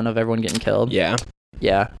have the fun of everyone getting killed. Yeah.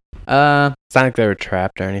 Yeah. It's not like they were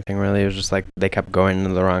trapped or anything really. It was just like they kept going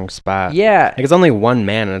into the wrong spot. Yeah. Like it's only one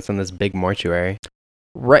man and it's in this big mortuary.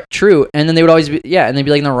 Right, true. And then they would always be, and they'd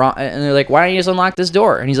be like in the wrong, and they're like, why don't you just unlock this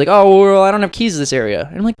door? And he's like, oh, well, I don't have keys to this area.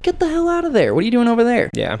 And I'm like, get the hell out of there. What are you doing over there?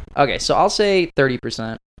 Yeah. Okay, so I'll say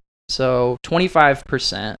 30%. So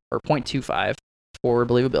 25% or 0.25 for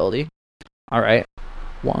believability. All right.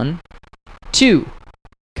 1, 2.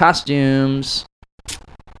 Costumes.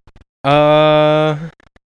 I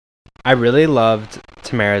really loved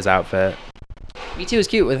Tamara's outfit. Me too. Is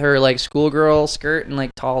cute with her like schoolgirl skirt and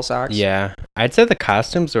like tall socks. Yeah, I'd say the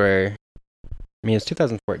costumes were. I mean, it's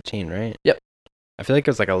 2014, right? Yep. I feel like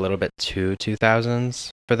it was like a little bit too 2000s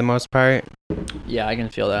for the most part. Yeah, I can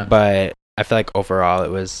feel that. But I feel like overall it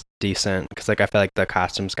was decent because like I feel like the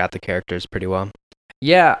costumes got the characters pretty well.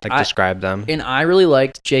 Yeah, Like describe them. And I really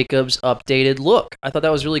liked Jacob's updated look. I thought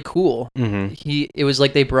that was really cool. Mm-hmm. It was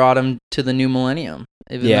like they brought him to the new millennium,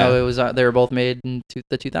 even though it was they were both made in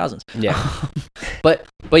the 2000s. Yeah. but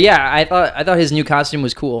yeah, I thought his new costume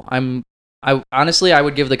was cool. I honestly I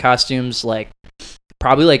would give the costumes like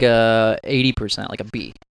probably like a 80%, like a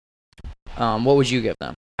B. What would you give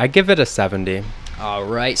them? I give it a 70. All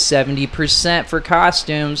right, 70% for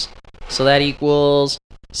costumes. So that equals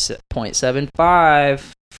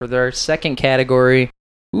 0.75 for their second category.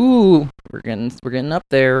 Ooh, we're getting up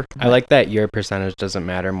there. I like that your percentage doesn't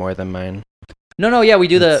matter more than mine. No, yeah, we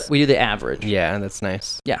do the average. Yeah, that's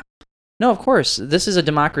nice. Yeah. No, of course. This is a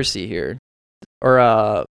democracy here. Or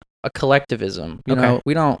a collectivism. You know,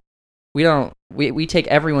 we take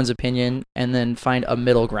everyone's opinion and then find a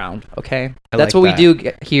middle ground, okay? That's what we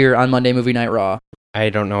do here on Monday Movie Night Raw. I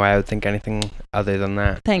don't know why I would think anything other than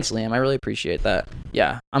that. Thanks, Liam. I really appreciate that.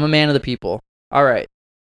 Yeah, I'm a man of the people. All right.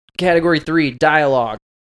 Category 3, dialogue.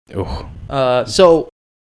 Ooh. So,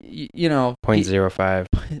 you know. 0.05.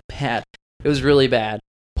 Bad. It was really bad.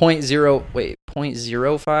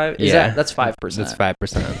 0.05? That's 5%. That's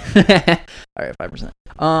 5%. All right, 5%.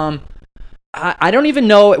 I don't even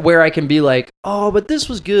know where I can be like, oh, but this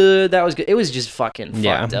was good, that was good. It was just fucking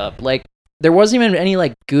fucked up. Like, there wasn't even any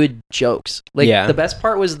like good jokes. Like the best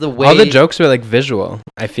part was the way all the jokes were like visual.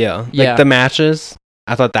 I feel like the matches.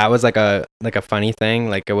 I thought that was like a funny thing.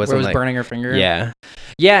 Like it wasn't like burning her finger. Yeah,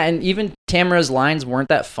 and even Tamara's lines weren't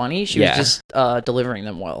that funny. She was just delivering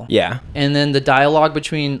them well. Yeah, and then the dialogue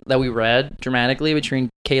that we read dramatically between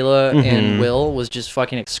Kayla and Will was just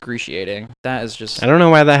fucking excruciating. That is just. I don't know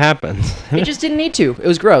why that happens. It just didn't need to. It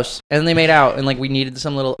was gross, and they made out, and like we needed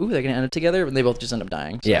some little. Ooh, they're gonna end up together, and they both just end up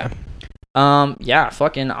dying. So. Yeah.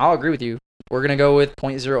 Fucking, I'll agree with you. We're gonna go with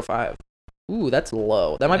 0.05. Ooh, that's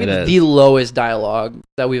low. That might be the lowest dialogue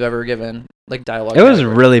that we've ever given. Like dialogue. It was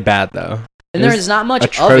really bad though. And there's not much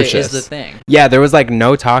atrocious. Of it is the thing. Yeah, there was like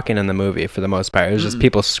no talking in the movie for the most part. It was just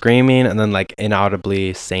people screaming and then like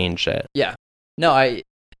inaudibly saying shit. Yeah. No,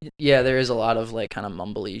 there is a lot of like kind of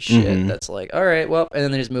mumbly shit that's like, all right, well, and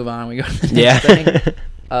then they just move on. We go to the next thing.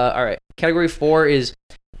 All right. Category 4 is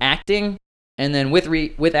acting. And then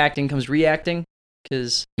with acting comes reacting,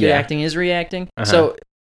 because good acting is reacting. So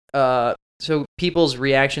people's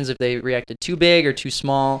reactions, if they reacted too big or too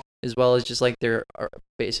small, as well as just like their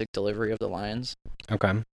basic delivery of the lines.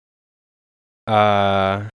 Okay.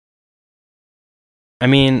 I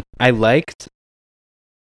mean, I liked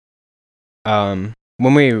when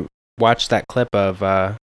we watched that clip of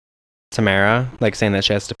Tamara like saying that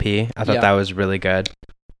she has to pee. I thought that was really good.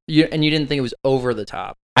 You didn't think it was over the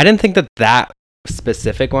top. I didn't think that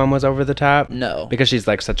specific one was over the top. No. Because she's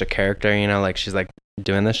like such a character, you know, like she's like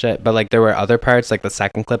doing this shit. But like there were other parts, like the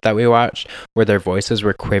second clip that we watched, where their voices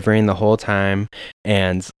were quivering the whole time,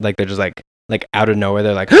 and like they're just like out of nowhere,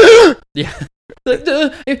 they're like, yeah.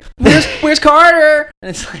 Where's Carter? And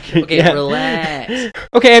it's like, okay, relax.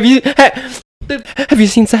 Okay, have you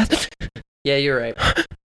seen Seth? Yeah, you're right.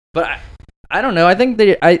 But I don't know. I think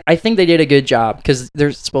they did a good job because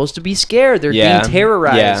they're supposed to be scared. They're being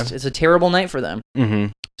terrorized. Yeah. It's a terrible night for them.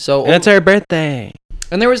 Mm-hmm. So and it's her birthday.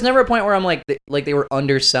 And there was never a point where I'm like they were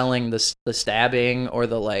underselling the stabbing or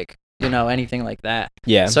the like, you know, anything like that.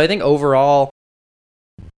 Yeah. So I think overall,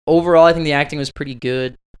 I think the acting was pretty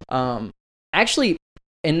good. Actually,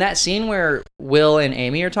 in that scene where Will and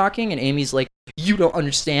Amy are talking, and Amy's like, "You don't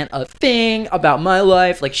understand a thing about my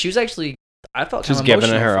life." Like she was actually. I felt she was giving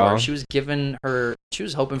it her all. She was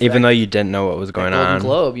hoping for even though you didn't know what was going on. Golden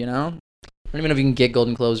Globe, you know. I don't even know if you can get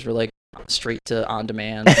Golden Globes for like straight to on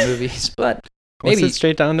demand movies, but maybe was it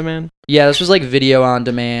straight to on demand? Yeah, this was like video on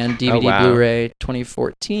demand, DVD, Blu-ray,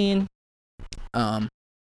 2014.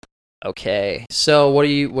 Okay, so what are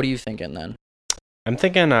you thinking then? I'm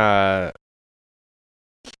thinking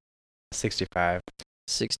 65.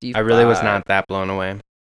 65. I really was not that blown away.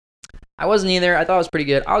 I wasn't either. I thought it was pretty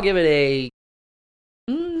good. I'll give it a.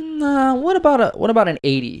 What about an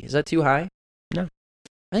 80? Is that too high? No.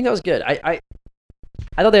 I think that was good. I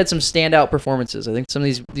thought they had some standout performances. I think some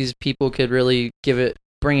of these people could really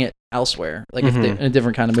bring it elsewhere, like if they, in a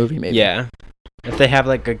different kind of movie, maybe. Yeah. If they have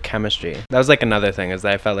like good chemistry. That was like another thing, is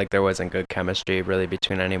that I felt like there wasn't good chemistry really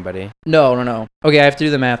between anybody. No. Okay, I have to do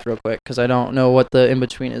the math real quick because I don't know what the in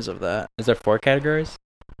between is of that. Is there 4 categories?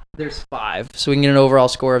 There's 5, so we can get an overall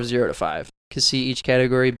score of 0 to 5. Because see, each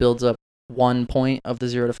category builds up 1 point of the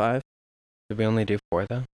 0 to 5. Did we only do 4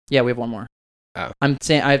 though? Yeah, we have 1 more. Oh. I'm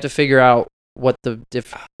saying I have to figure out what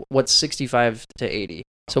what's 65 to 80.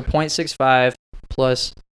 So 0.65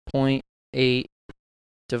 plus 0.8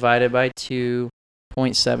 divided by 2,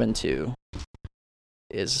 0.72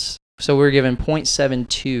 is, so we're given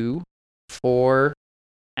 0.72 for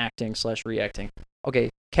acting/reacting. Okay,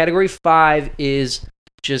 category 5 is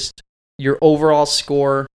just your overall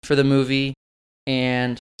score for the movie,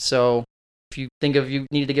 and so if you think of, you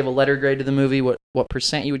needed to give a letter grade to the movie, what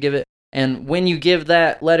percent you would give it, and when you give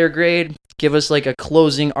that letter grade, give us like a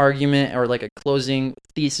closing argument or like a closing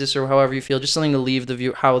thesis or however you feel, just something to leave the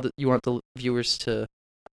view, you want the viewers to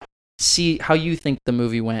see how you think the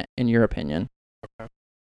movie went in your opinion. Okay.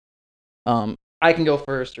 I can go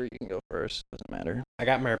first or you can go first. Doesn't matter. I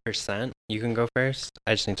got my percent. You can go first.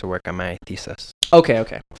 I just need to work on my thesis. Okay.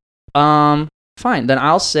 Fine. Then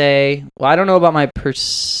I'll say, well, I don't know about my okay,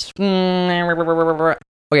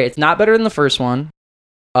 it's not better than the first one,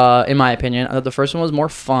 in my opinion. I thought the first one was more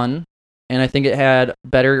fun, and I think it had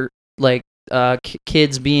better, like,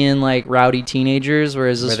 kids being, like, rowdy teenagers,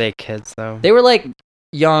 whereas this... Were they kids, though? They were, like,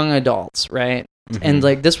 young adults, right? Mm-hmm. And,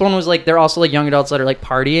 like, this one was, like, they're also, like, young adults that are, like,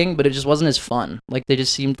 partying, but it just wasn't as fun. Like, they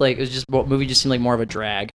just seemed like, movie just seemed like more of a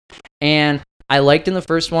drag. And I liked in the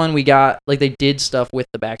first one, we got, like, they did stuff with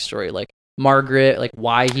the backstory, like, Margaret, like,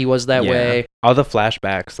 why he was that way. All the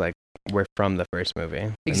flashbacks, like, were from the first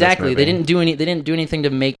movie. Exactly. They didn't do anything to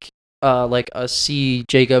make, like, us see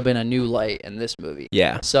Jacob in a new light in this movie.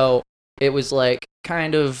 Yeah. So, it was, like,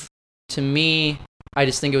 kind of, to me, I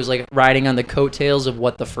just think it was, like, riding on the coattails of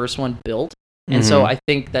what the first one built. And so I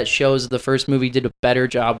think that shows the first movie did a better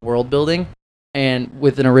job world building and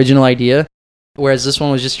with an original idea, whereas this one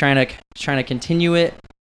was just trying to continue it,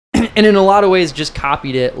 and in a lot of ways just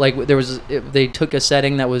copied it. Like they took a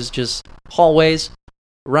setting that was just hallways,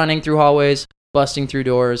 running through hallways, busting through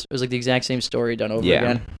doors. It was like the exact same story done over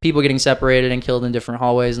again. People getting separated and killed in different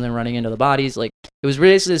hallways and then running into the bodies. Like it was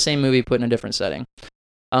basically the same movie put in a different setting.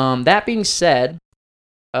 That being said,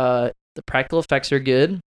 the practical effects are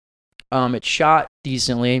good. It's shot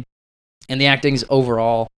decently, and the acting's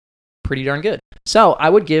overall pretty darn good. So I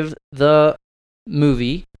would give the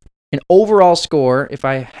movie an overall score. If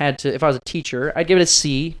I was a teacher, I'd give it a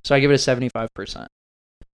C. So I give it a 75%.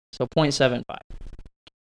 So 0.75.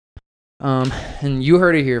 And you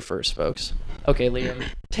heard it here first, folks. Okay, Liam,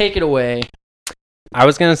 take it away. I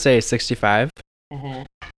was gonna say 65.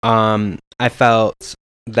 Mm-hmm. I felt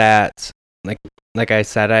that like I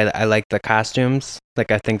said, I like the costumes.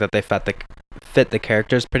 Like I think that they fit the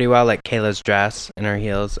characters pretty well. Like Kayla's dress and her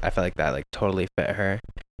heels, I felt like that like totally fit her.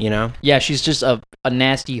 You know? Yeah, she's just a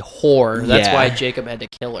nasty whore. That's why Jacob had to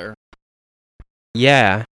kill her.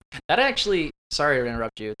 Yeah. That actually, sorry to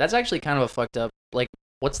interrupt you. That's actually kind of a fucked up. Like,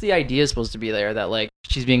 what's the idea supposed to be there that like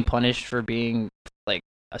she's being punished for being like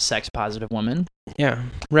a sex positive woman? Yeah.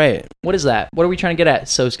 Right. What is that? What are we trying to get at,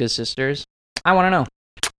 Soska sisters? I want to know.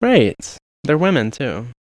 Right. They're women too.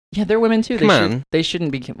 Yeah, they're women too. Come on. They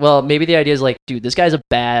shouldn't be. Well, maybe the idea is like, dude, this guy's a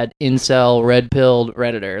bad incel, red-pilled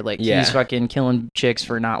redditor. Like, he's fucking killing chicks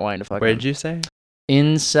for not wanting to fuck. What did you say?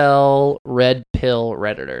 Incel, red pill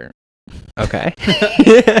redditor. Okay.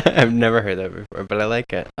 I've never heard that before, but I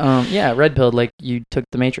like it. Yeah, red pilled, like you took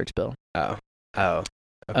the Matrix pill. Oh.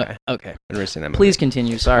 Okay. Okay. I've never seen that movie. Please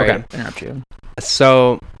continue. Sorry to interrupt you.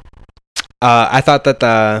 So, I thought that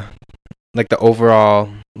the overall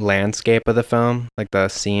landscape of the film, like the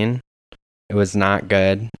scene, it was not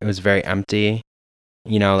good. It was very empty.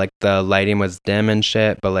 You know, like the lighting was dim and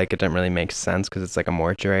shit, but like it didn't really make sense because it's like a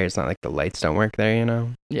mortuary. It's not like the lights don't work there, you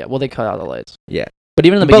know? Yeah, well, they cut out the lights. Yeah. But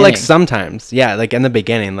even in the beginning. But like sometimes, yeah, like in the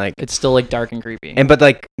beginning, like it's still like dark and creepy. But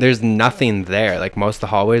like there's nothing there. Like most of the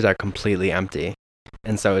hallways are completely empty.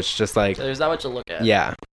 And so it's just like, so there's not much to look at.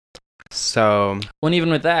 Yeah. So, well, and even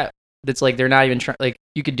with that, it's like they're not even trying. Like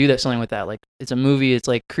you could do that something with that. Like it's a movie. It's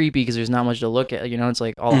like creepy because there's not much to look at. You know, it's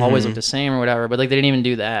like all the hallways look the same or whatever. But like they didn't even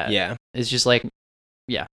do that. Yeah. It's just like,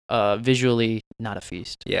 visually not a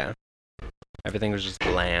feast. Yeah. Everything was just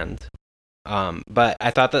bland. But I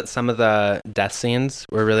thought that some of the death scenes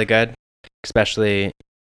were really good, especially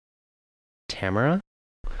Tamara.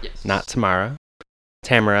 Yes. Not Tamara.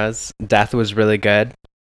 Tamara's death was really good.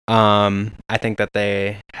 I think that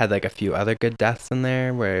they had like a few other good deaths in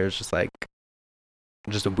there where it was just like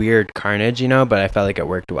just a weird carnage, you know, but I felt like it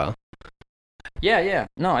worked well. Yeah.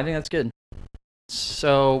 No, I think that's good.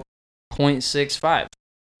 So 0.65.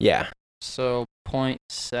 Yeah. So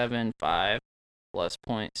 0.75 plus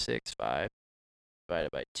 0.65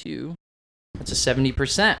 divided by 2. That's a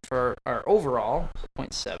 70% for our overall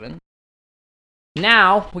 0.7.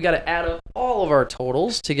 Now we got to add up all of our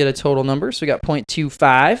totals to get a total number. So we got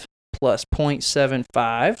 0.25 plus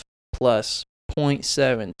 0.75 plus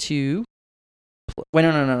 0.72. Wait,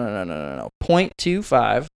 no.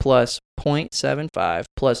 0.25 plus 0.75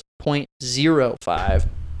 plus 0.05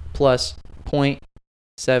 plus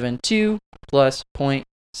 0.72 plus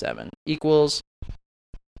 0.7 equals,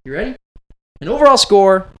 you ready? An overall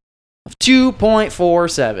score of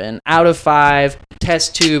 2.47 out of 5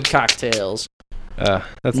 test tube cocktails.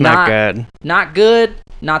 That's not good. Not good,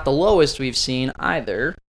 not the lowest we've seen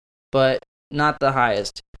either, but not the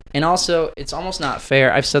highest. And also, it's almost not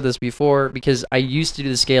fair. I've said this before because I used to do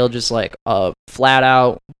the scale just like flat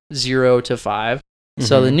out 0 to 5. Mm-hmm.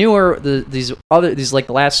 So the newer these like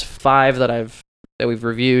the last 5 that we've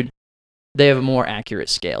reviewed, they have a more accurate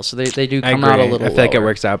scale. So they do come out a little. I feel like it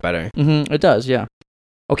works out better. Mm-hmm, it does, yeah.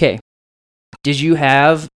 Okay. Did you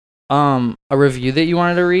have a review that you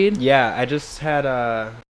wanted to read? Yeah, I just had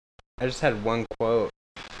one quote.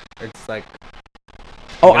 It's like.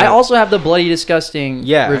 I also have the Bloody Disgusting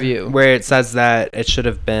review. Where it says that it should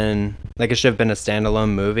have been a standalone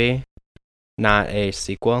movie, not a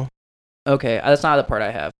sequel. Okay, that's not the part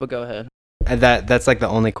I have, but go ahead. And that's like the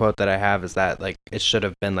only quote that I have is that like it should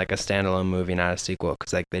have been like a standalone movie, not a sequel,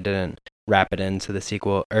 because like they didn't wrap it into the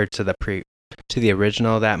sequel or to the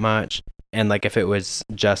original that much. And like if it was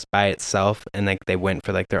just by itself and like they went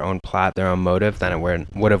for like their own plot, their own motive, then it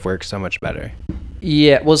would have worked so much better.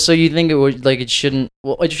 Yeah, well, so you think it should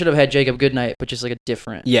have had Jacob Goodnight, but just like a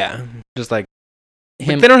different. Yeah, just like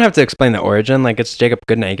him. They don't have to explain the origin. Like it's Jacob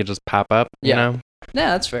Goodnight, he could just pop up. You know?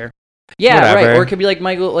 Yeah, that's fair. Yeah, whatever. Right. Or it could be like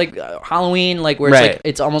Michael, like Halloween, like where it's like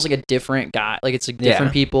it's almost like a different guy. Like it's like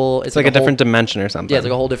different people. It's like a different dimension or something. Yeah, it's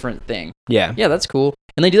like a whole different thing. Yeah. Yeah, that's cool.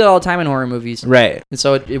 And they do that all the time in horror movies. Right. And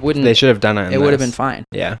so it wouldn't. They should have done it. It would have been fine.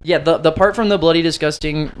 Yeah. Yeah. The part from the Bloody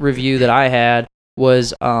Disgusting review that I had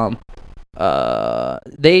was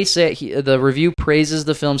they say the review praises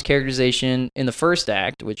the film's characterization in the first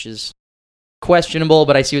act, which is questionable,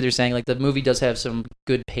 but I see what they're saying. Like the movie does have some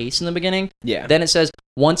good pace in the beginning. Yeah. Then it says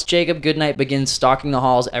once Jacob Goodnight begins stalking the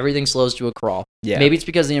halls, everything slows to a crawl. Yeah. Maybe it's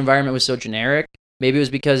because the environment was so generic. Maybe it was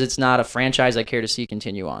because it's not a franchise I care to see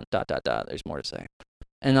continue on. ... There's more to say.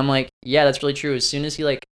 And I'm like, yeah, that's really true. As soon as he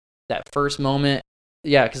like that first moment,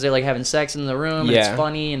 yeah, because they're like having sex in the room, and it's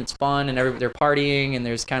funny and it's fun, and they're partying, and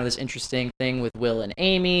there's kind of this interesting thing with Will and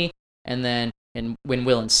Amy, and then when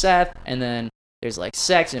Will and Seth, and then there's like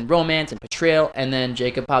sex and romance and betrayal, and then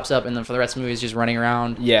Jacob pops up, and then for the rest of the movie he's just running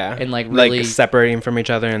around, and like really like separating from each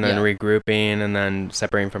other, and then regrouping, and then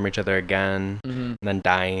separating from each other again, and then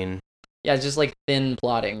dying. Yeah, it's just like thin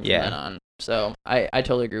plotting from then on. So I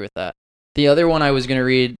totally agree with that. The other one I was gonna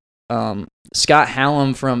read, Scott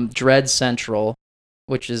Hallam from Dread Central,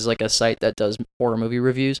 which is like a site that does horror movie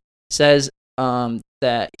reviews, says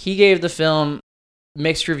that he gave the film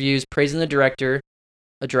mixed reviews, praising the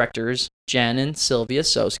directors, Jen and Sylvia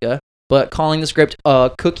Soska, but calling the script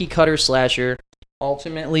a cookie-cutter slasher,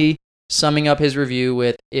 ultimately summing up his review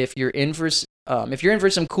with, if you're in for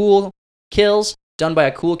some cool kills done by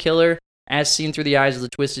a cool killer, as seen through the eyes of the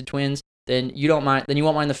Twisted Twins, then you won't mind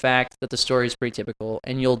the fact that the story is pretty typical,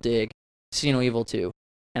 and you'll dig See No Evil 2.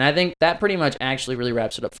 And I think that pretty much actually really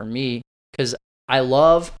wraps it up for me, because I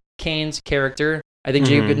love Kane's character. I think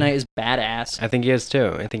Jacob Goodnight is badass. I think he is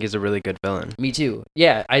too. I think he's a really good villain. Me too.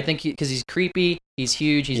 Yeah, I think because he's creepy, he's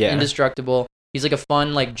huge, he's indestructible. He's like a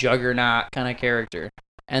fun, like juggernaut kind of character.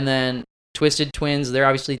 And then Twisted Twins, they're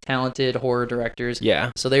obviously talented horror directors.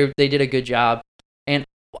 Yeah. So they did a good job. And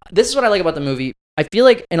this is what I like about the movie. I feel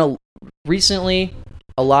like recently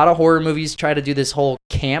a lot of horror movies try to do this whole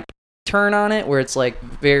camp turn on it, where it's like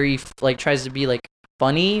very like tries to be like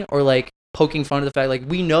funny or like poking fun at the fact like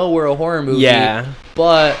we know we're a horror movie,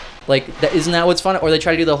 but like isn't that what's fun? Or they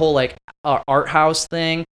try to do the whole like art house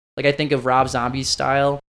thing. Like I think of Rob Zombie's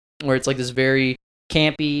style, where it's like this very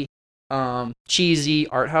campy, cheesy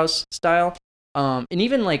art house style, and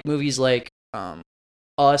even like movies like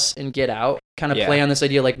Us and Get Out kind of play on this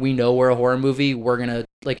idea like we know we're a horror movie, we're gonna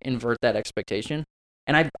like invert that expectation.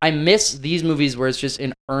 And I miss these movies where it's just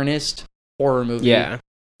an earnest horror movie,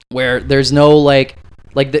 where there's no like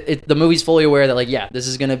the movie's fully aware that like this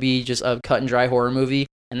is gonna be just a cut and dry horror movie,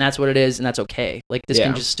 and that's what it is, and that's okay. Like this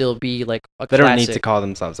can just still be like a they classic. Don't need to call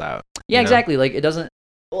themselves out. Yeah, exactly. Like it doesn't.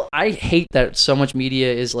 Well, I hate that so much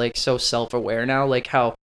media is like so self-aware now. Like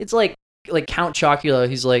how it's like like Count Chocula,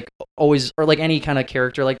 he's like always, or like any kind of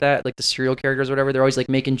character like that, like the serial characters or whatever, they're always like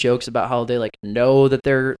making jokes about how they like know that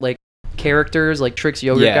they're like characters, like Trix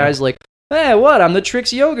yogurt guys, like, hey, what? I'm the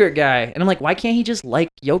Trix yogurt guy. And I'm like, why can't he just like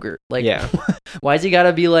yogurt? Like, why's he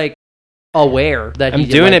gotta be like aware that I'm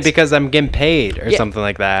doing it because I'm getting paid or something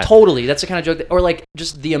like that? Totally. That's the kind of joke or like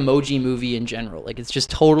just the Emoji Movie in general. Like, it's just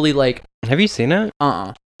totally like. Have you seen it?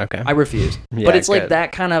 Okay. I refuse. But it's like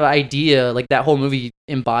that kind of idea, like that whole movie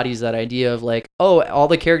embodies that idea of like, oh, all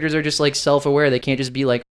the characters are just like self-aware. They can't just be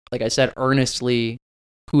like I said, earnestly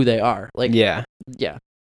who they are. Like, yeah.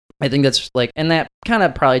 I think that's like, and that kind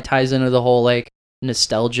of probably ties into the whole like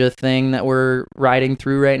nostalgia thing that we're riding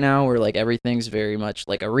through right now, where like everything's very much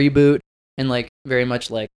like a reboot and like very much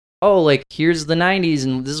like, oh, like here's the 90s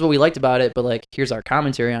and this is what we liked about it, but like here's our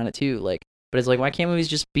commentary on it too. Like, but it's like, why can't movies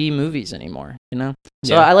just be movies anymore, you know?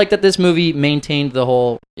 So I like that this movie maintained the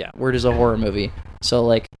whole, we're just a horror movie. So,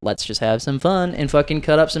 like, let's just have some fun and fucking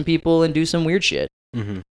cut up some people and do some weird shit.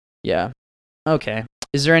 Mm-hmm. Yeah. Okay.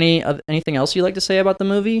 Is there anything else you'd like to say about the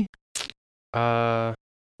movie? No.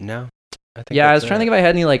 I was trying to think if I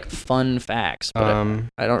had any, like, fun facts, but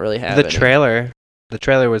I don't really have The trailer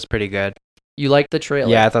was pretty good. You liked the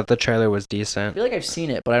trailer? Yeah, I thought the trailer was I decent. feel like I've seen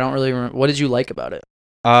it, but I don't really remember. What did you like about it?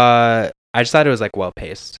 I just thought it was like well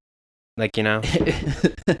paced, like, you know,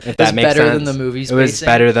 if that makes better sense. Than the movie's it was pacing?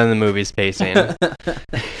 better than the movie's pacing.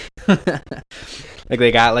 Like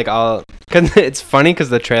they got like all, cause it's funny because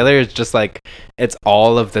the trailer is just like it's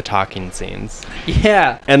all of the talking scenes.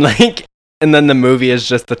 Yeah, and then the movie is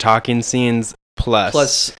just the talking scenes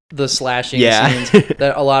plus the slashing scenes.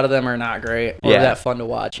 That a lot of them are not great or that fun to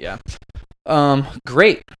watch. Yeah.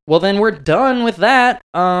 Great. Well, then we're done with that.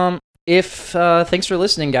 Thanks for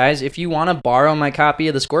listening, guys. If you want to borrow my copy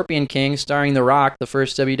of The Scorpion King starring The Rock, the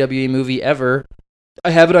first WWE movie ever, I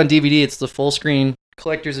have it on DVD. It's the full screen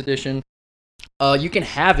collector's edition. You can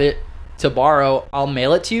have it to borrow. I'll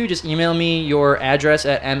mail it to you. Just email me your address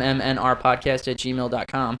at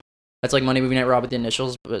mmnrpodcast@gmail.com. That's like Monday Movie Night Raw with the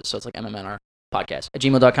initials, but so it's like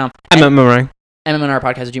mmnrpodcast@gmail.com.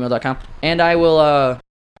 mmnrpodcast@gmail.com. And I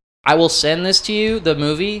will send this to you, the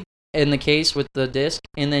movie, in the case with the disc,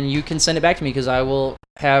 and then you can send it back to me because I will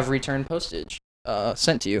have return postage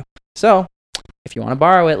sent to you. So if you want to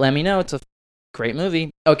borrow it, let me know. It's a great movie.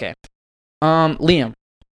 Okay. Liam,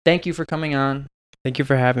 thank you for coming on. Thank you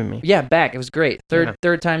for having me. Yeah, back. It was great.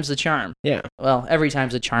 Third time's the charm. Yeah. Well, every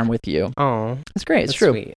time's a charm with you. Oh, it's great. It's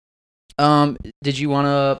true. Sweet. Did you want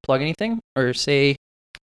to plug anything or say?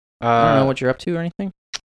 I don't know what you're up to or anything.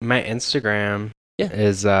 My Instagram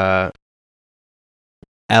is LOAM_art,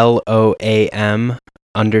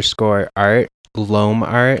 Loam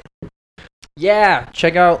Art. Yeah,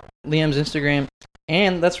 check out Liam's Instagram,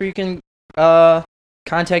 and that's where you can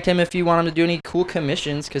contact him if you want him to do any cool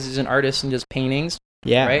commissions, because he's an artist and does paintings.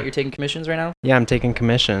 Yeah. Right? You're taking commissions right now? Yeah, I'm taking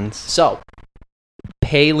commissions. So,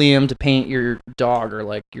 pay Liam to paint your dog or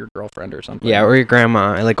like your girlfriend or something. Yeah, or your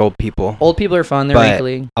grandma. I like old people. Old people are fun. They're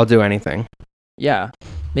wrinkly. I'll do anything. Yeah.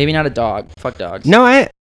 Maybe not a dog. Fuck dogs. No,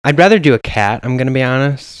 I'd rather do a cat, I'm going to be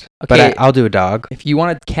honest. Okay, but I'll do a dog. If you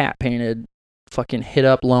want a cat painted, fucking hit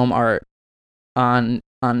up Loam Art on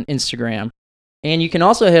Instagram. And you can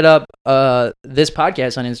also hit up this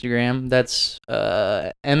podcast on Instagram. That's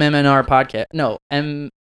MMNR Podcast. No,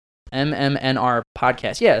 MMNR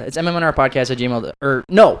Podcast. Yeah, it's MMNR Podcast at Gmail. Or,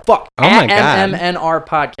 no, fuck. Oh my God. MMNR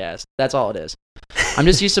Podcast. That's all it is. I'm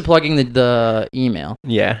just used to plugging the email.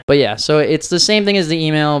 Yeah. But yeah, so it's the same thing as the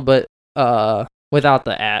email, but without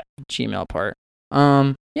the @Gmail part.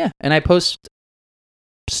 Yeah, and I post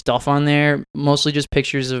stuff on there, mostly just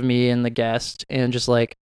pictures of me and the guest, and just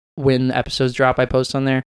like when the episodes drop, I post on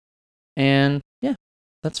there. And yeah,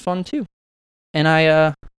 that's fun too. And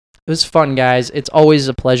it was fun, guys. It's always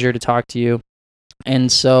a pleasure to talk to you.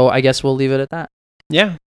 And so I guess we'll leave it at that.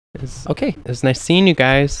 Yeah. Okay. It was nice seeing you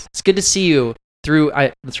guys. It's good to see you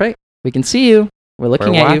that's right. We can see you. We're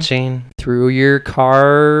looking at watching. You through your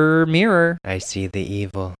car mirror. I see the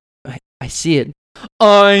evil. I see it.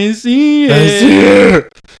 I see it. I see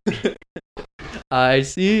it. I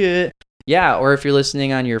see it. Yeah, or if you're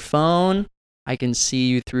listening on your phone, I can see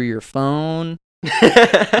you through your phone.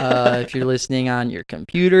 If you're listening on your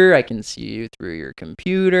computer, I can see you through your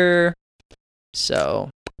computer. So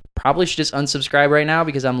probably should just unsubscribe right now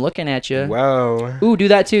because I'm looking at you. Whoa. Ooh, do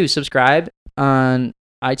that too. Subscribe on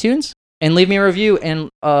iTunes and leave me a review and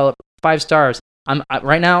 5 stars.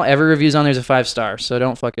 Right now, every review's on there's a 5-star, so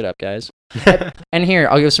don't fuck it up, guys. And here,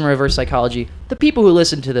 I'll give some reverse psychology. The people who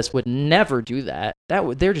listen to this would never do that.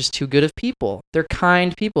 They're just too good of people. They're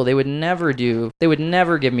kind people. They would never give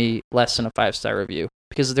me less than a 5-star review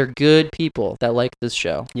because they're good people that like this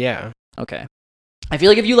show. Yeah. Okay. I feel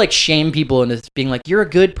like if you like shame people into being like, you're a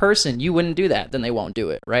good person, you wouldn't do that, then they won't do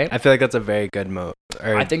it, right? I feel like that's a very good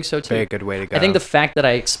I think so too. Very good way to go. I think the fact that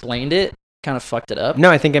I explained it kind of fucked it up. No,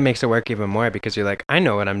 I think it makes it work even more because you're like, I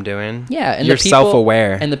know what I'm doing. Yeah, and you're the people,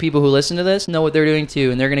 self-aware. And the people who listen to this know what they're doing too,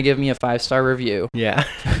 and they're gonna give me a 5-star review. Yeah.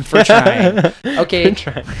 For trying. Okay.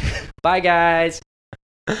 For trying. Bye guys.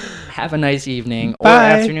 Have a nice evening or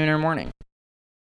Bye. afternoon or morning.